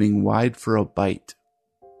maw opening wide for a bite.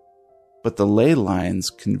 But the ley lines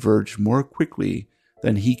converge more quickly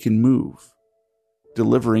than he can move,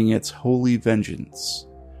 delivering its holy vengeance,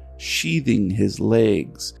 sheathing his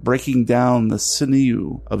legs, breaking down the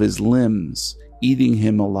sinew of his limbs, eating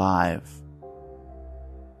him alive.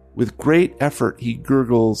 With great effort, he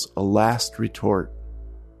gurgles a last retort.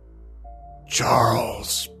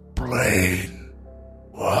 Charles Blaine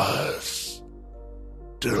was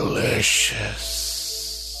delicious.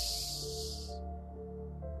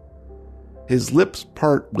 His lips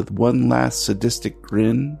part with one last sadistic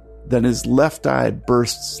grin, then his left eye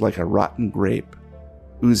bursts like a rotten grape,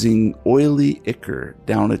 oozing oily ichor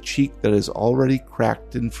down a cheek that is already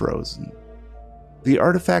cracked and frozen. The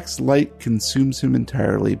artifact's light consumes him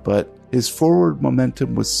entirely, but his forward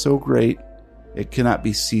momentum was so great it cannot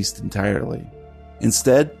be ceased entirely.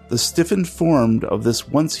 Instead, the stiffened form of this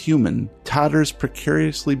once human totters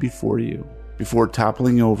precariously before you, before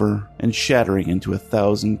toppling over and shattering into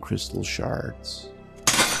 1,000 crystal shards.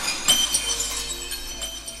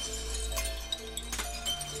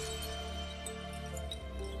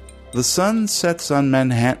 The sun sets on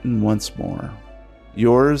Manhattan once more.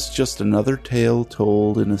 Yours just another tale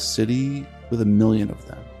told in a city with 1,000,000 of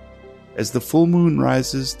them. As the full moon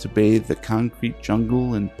rises to bathe the concrete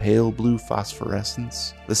jungle in pale blue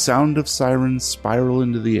phosphorescence, the sound of sirens spiral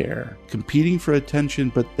into the air, competing for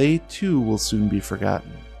attention, but they too will soon be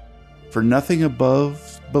forgotten. For nothing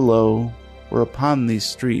above, below, or upon these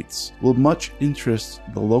streets will much interest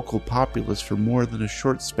the local populace for more than a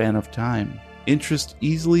short span of time. Interest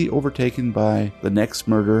easily overtaken by the next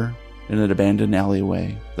murder in an abandoned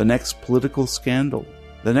alleyway, the next political scandal,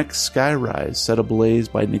 the next skyrise set ablaze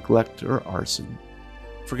by neglect or arson.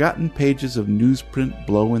 Forgotten pages of newsprint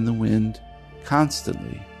blow in the wind,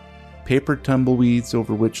 constantly. Paper tumbleweeds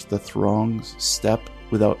over which the throngs step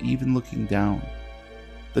without even looking down.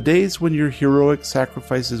 The days when your heroic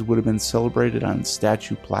sacrifices would have been celebrated on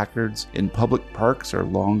statue placards in public parks are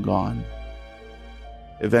long gone.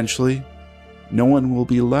 Eventually, no one will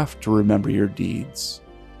be left to remember your deeds,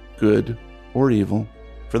 good or evil,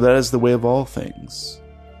 for that is the way of all things.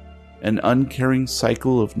 An uncaring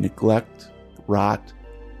cycle of neglect, rot,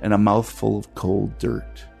 and a mouthful of cold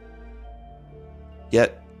dirt.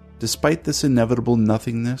 Yet, despite this inevitable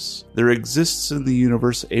nothingness, there exists in the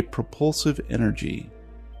universe a propulsive energy.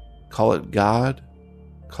 Call it God,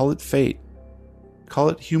 call it fate, call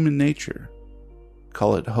it human nature,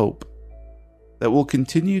 call it hope, that will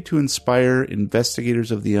continue to inspire investigators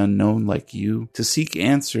of the unknown like you to seek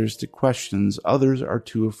answers to questions others are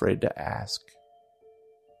too afraid to ask.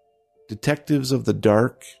 Detectives of the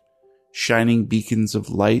dark, shining beacons of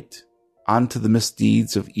light onto the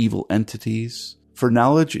misdeeds of evil entities, for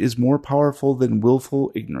knowledge is more powerful than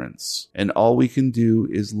willful ignorance, and all we can do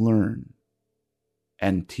is learn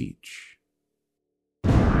and teach.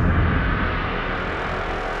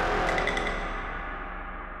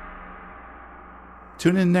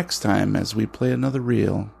 Tune in next time as we play another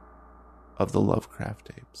reel of the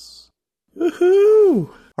Lovecraft tapes. Woohoo!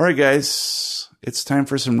 All right, guys, it's time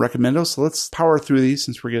for some recommendos. So let's power through these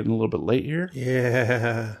since we're getting a little bit late here.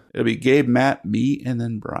 Yeah. It'll be Gabe, Matt, me, and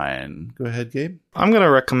then Brian. Go ahead, Gabe. I'm going to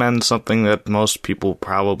recommend something that most people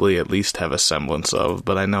probably at least have a semblance of,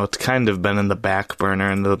 but I know it's kind of been in the back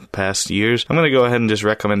burner in the past years. I'm going to go ahead and just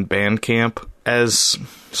recommend Bandcamp. As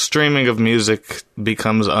streaming of music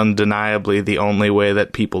becomes undeniably the only way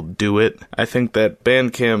that people do it, I think that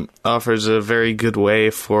Bandcamp offers a very good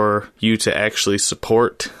way for you to actually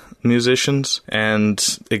support musicians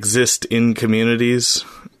and exist in communities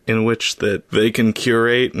in which that they can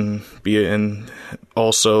curate and be and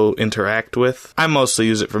also interact with. I mostly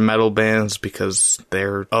use it for metal bands because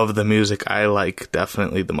they're, of the music I like,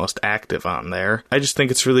 definitely the most active on there. I just think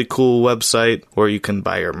it's a really cool website where you can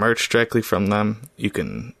buy your merch directly from them. You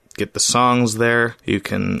can get the songs there. You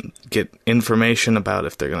can get information about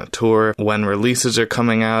if they're going to tour, when releases are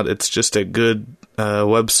coming out. It's just a good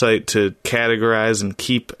website to categorize and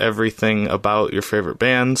keep everything about your favorite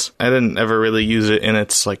bands. I didn't ever really use it in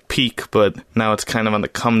its peak, but now it's kind of on the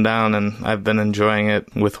come down, and I've been enjoying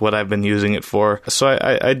it with what I've been using it for. So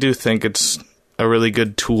I do think it's a really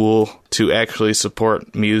good tool to actually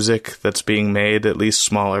support music that's being made, at least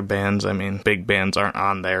smaller bands. I mean, big bands aren't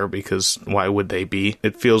on there because why would they be?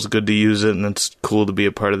 It feels good to use it, and it's cool to be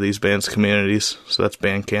a part of these bands' communities. So that's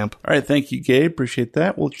Bandcamp. All right, thank you, Gabe. Appreciate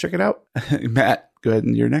that. We'll check it out. Matt, go ahead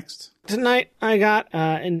and you're next. Tonight, I got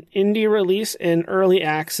an indie release in early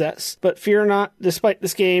access, but fear not, despite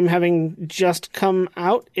this game having just come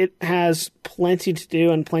out, it has plenty to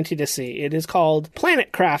do and plenty to see. It is called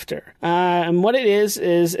Planet Crafter, and what it is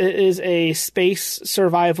it is a space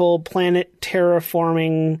survival planet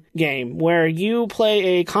terraforming game where you play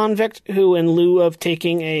a convict who, in lieu of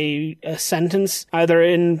taking a sentence, either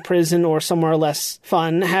in prison or somewhere less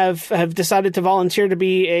fun, have decided to volunteer to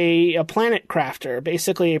be a planet crafter,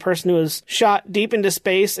 basically a person who is shot deep into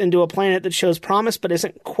space into a planet that shows promise but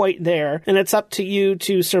isn't quite there, and it's up to you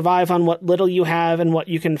to survive on what little you have and what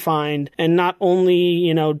you can find, and not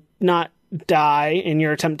only, not die in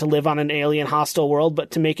your attempt to live on an alien hostile world,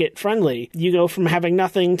 but to make it friendly. You go from having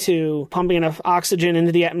nothing to pumping enough oxygen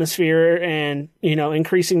into the atmosphere and,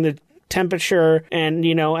 increasing the temperature and,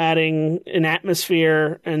 adding an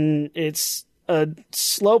atmosphere, and it's a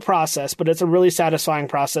slow process, but it's a really satisfying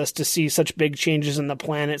process to see such big changes in the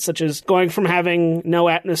planet, such as going from having no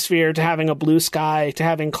atmosphere to having a blue sky, to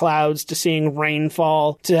having clouds, to seeing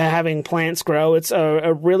rainfall, to having plants grow. It's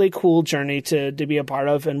a really cool journey to be a part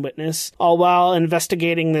of and witness, all while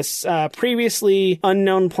investigating this previously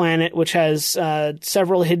unknown planet, which has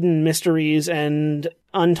several hidden mysteries and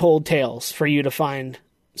untold tales for you to find.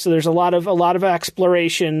 So there's a lot of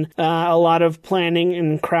exploration, a lot of planning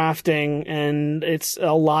and crafting, and it's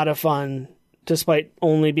a lot of fun, despite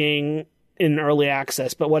only being in early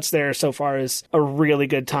access. But what's there so far is a really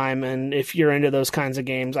good time, and if you're into those kinds of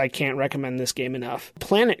games, I can't recommend this game enough.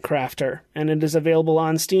 Planet Crafter, and it is available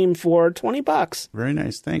on Steam for $20. Very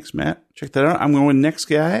nice. Thanks, Matt. Check that out. I'm going next,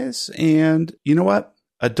 guys. And you know what?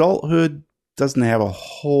 Adulthood doesn't have a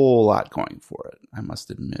whole lot going for it, I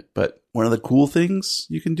must admit. But one of the cool things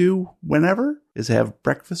you can do whenever is have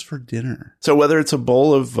breakfast for dinner. So whether it's a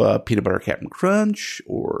bowl of peanut butter Captain Crunch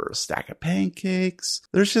or a stack of pancakes,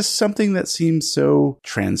 there's just something that seems so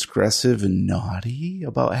transgressive and naughty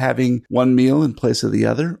about having one meal in place of the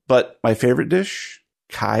other. But my favorite dish,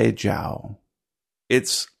 Kai Jiao.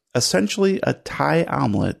 It's essentially a Thai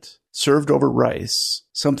omelet served over rice,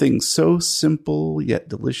 something so simple yet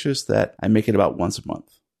delicious that I make it about once a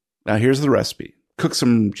month. Now here's the recipe. Cook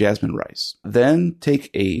some jasmine rice. Then take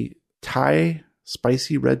a Thai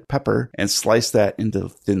spicy red pepper and slice that into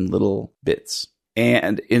thin little bits.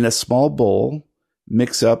 And in a small bowl,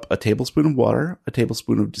 mix up a tablespoon of water, a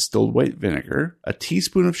tablespoon of distilled white vinegar, a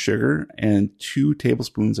teaspoon of sugar, and 2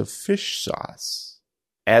 tablespoons of fish sauce.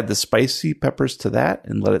 Add the spicy peppers to that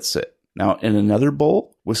and let it sit. Now, in another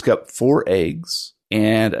bowl, whisk up 4 eggs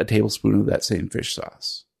and a tablespoon of that same fish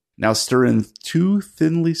sauce. Now, stir in 2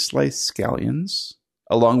 thinly sliced scallions,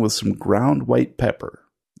 along with some ground white pepper.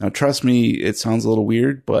 Now, trust me, it sounds a little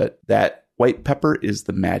weird, but that white pepper is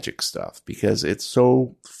the magic stuff because it's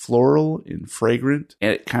so floral and fragrant,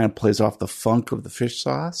 and it kind of plays off the funk of the fish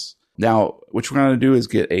sauce. Now, what you're going to do is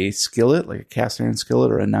get a skillet, like a cast iron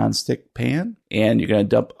skillet or a nonstick pan, and you're going to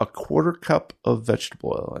dump a 1/4 cup of vegetable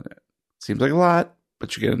oil in it. Seems like a lot,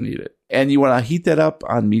 but you're going to need it. And you want to heat that up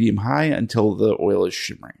on medium-high until the oil is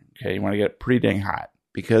shimmering. Okay, you want to get it pretty dang hot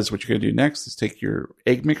because what you're going to do next is take your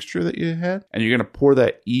egg mixture that you had and you're going to pour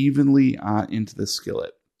that evenly on into the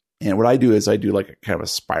skillet. And what I do is I do like a kind of a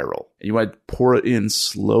spiral. And you want to pour it in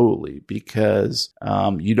slowly because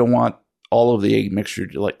you don't want all of the egg mixture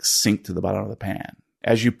to like sink to the bottom of the pan.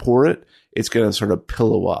 As you pour it, it's going to sort of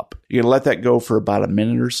pillow up. You're going to let that go for about a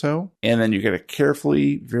minute or so. And then you're going to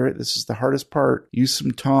carefully, this is the hardest part, use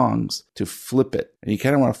some tongs to flip it. And you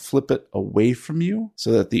kind of want to flip it away from you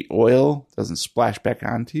so that the oil doesn't splash back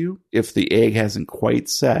onto you. If the egg hasn't quite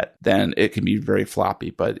set, then it can be very floppy.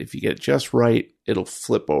 But if you get it just right, it'll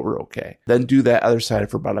flip over okay. Then do that other side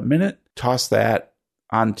for about a minute. Toss that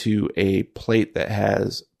onto a plate that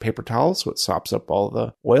has paper towels so it sops up all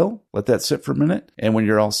the oil. Let that sit for a minute. And when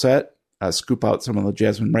you're all set, scoop out some of the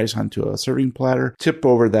jasmine rice onto a serving platter. Tip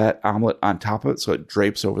over that omelet on top of it so it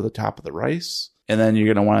drapes over the top of the rice. And then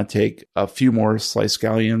you're going to want to take a few more sliced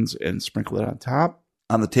scallions and sprinkle it on top.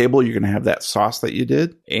 On the table, you're going to have that sauce that you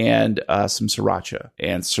did and some sriracha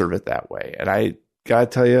and serve it that way. And I gotta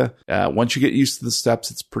tell you, once you get used to the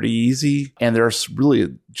steps, it's pretty easy. And there's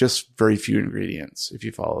really just very few ingredients if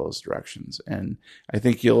you follow those directions. And I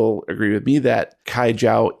think you'll agree with me that Kai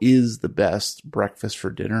Jiao is the best breakfast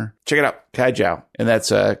for dinner. Check it out, Kai Jiao. And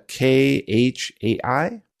that's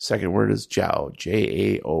Khai. Second word is Jiao,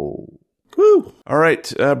 Jao. Woo! All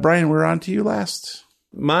right, Brian, we're on to you last.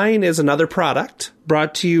 Mine is another product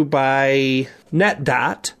brought to you by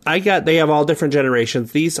NetDot. They have all different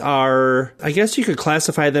generations. These are, I guess you could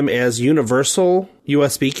classify them as universal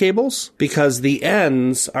USB cables because the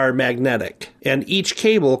ends are magnetic. And each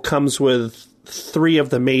cable comes with 3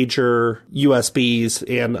 of the major USBs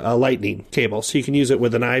and a lightning cable. So you can use it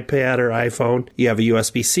with an iPad or iPhone. You have a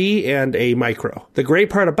USB-C and a micro. The great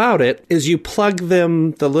part about it is you plug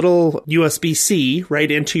the little USB-C right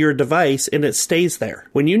into your device and it stays there.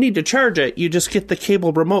 When you need to charge it, you just get the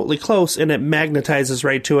cable remotely close and it magnetizes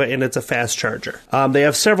right to it and it's a fast charger. They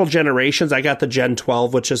have several generations. I got the Gen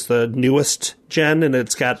 12, which is the newest gen, and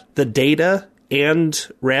it's got the data and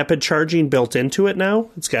rapid charging built into it now.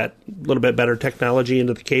 It's got a little bit better technology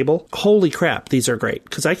into the cable. Holy crap, these are great.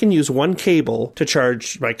 Because I can use one cable to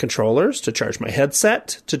charge my controllers, to charge my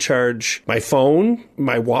headset, to charge my phone,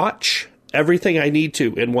 my watch. everything I need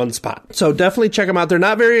to in one spot. So definitely check them out. They're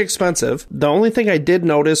not very expensive. The only thing I did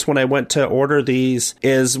notice when I went to order these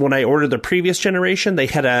is when I ordered the previous generation, they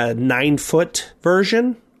had a 9-foot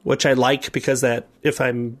version, which I like because that if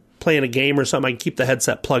I'm playing a game or something, I can keep the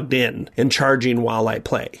headset plugged in and charging while I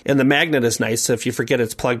play. And the magnet is nice, so if you forget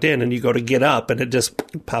it's plugged in and you go to get up and it just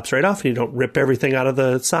pops right off and you don't rip everything out of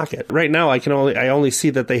the socket. Right now, I only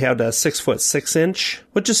see that they have a 6'6",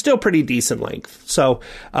 which is still pretty decent length. So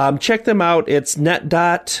check them out. It's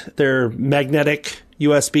NetDot. They're magnetic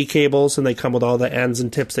USB cables, and they come with all the ends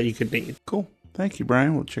and tips that you could need. Cool. Thank you,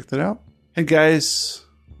 Brian. We'll check that out. And guys,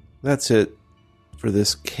 that's it for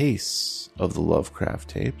this case of the Lovecraft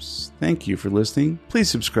tapes. Thank you for listening. Please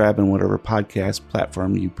subscribe on whatever podcast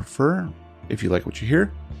platform you prefer. If you like what you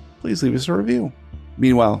hear, please leave us a review.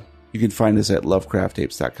 Meanwhile, you can find us at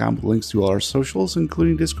lovecrafttapes.com with links to all our socials,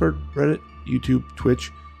 including Discord, Reddit, YouTube, Twitch,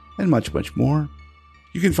 and much, much more.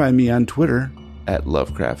 You can find me on Twitter at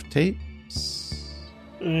lovecrafttapes.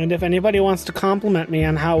 And if anybody wants to compliment me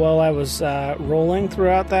on how well I was rolling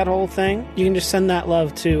throughout that whole thing, you can just send that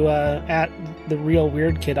love to at the Real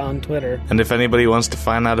Weird Kid on Twitter. And if anybody wants to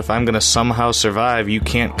find out if I'm going to somehow survive, you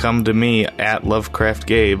can't come to me at Lovecraft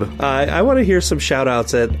Gabe. I want to hear some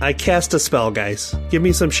shout-outs at I Cast a Spell, guys. Give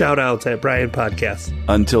me some shout-outs at Brian Podcast.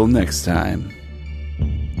 Until next time,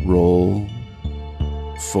 roll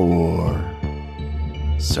for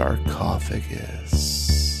sarcophagus.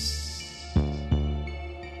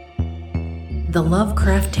 The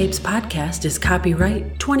Lovecraft Tapes podcast is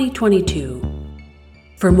copyright 2022.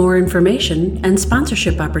 For more information and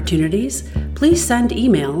sponsorship opportunities, please send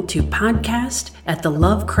email to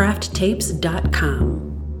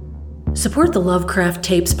podcast@thelovecrafttapes.com. Support the Lovecraft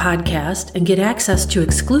Tapes podcast and get access to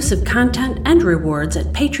exclusive content and rewards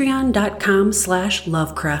at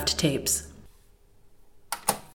patreon.com/lovecrafttapes.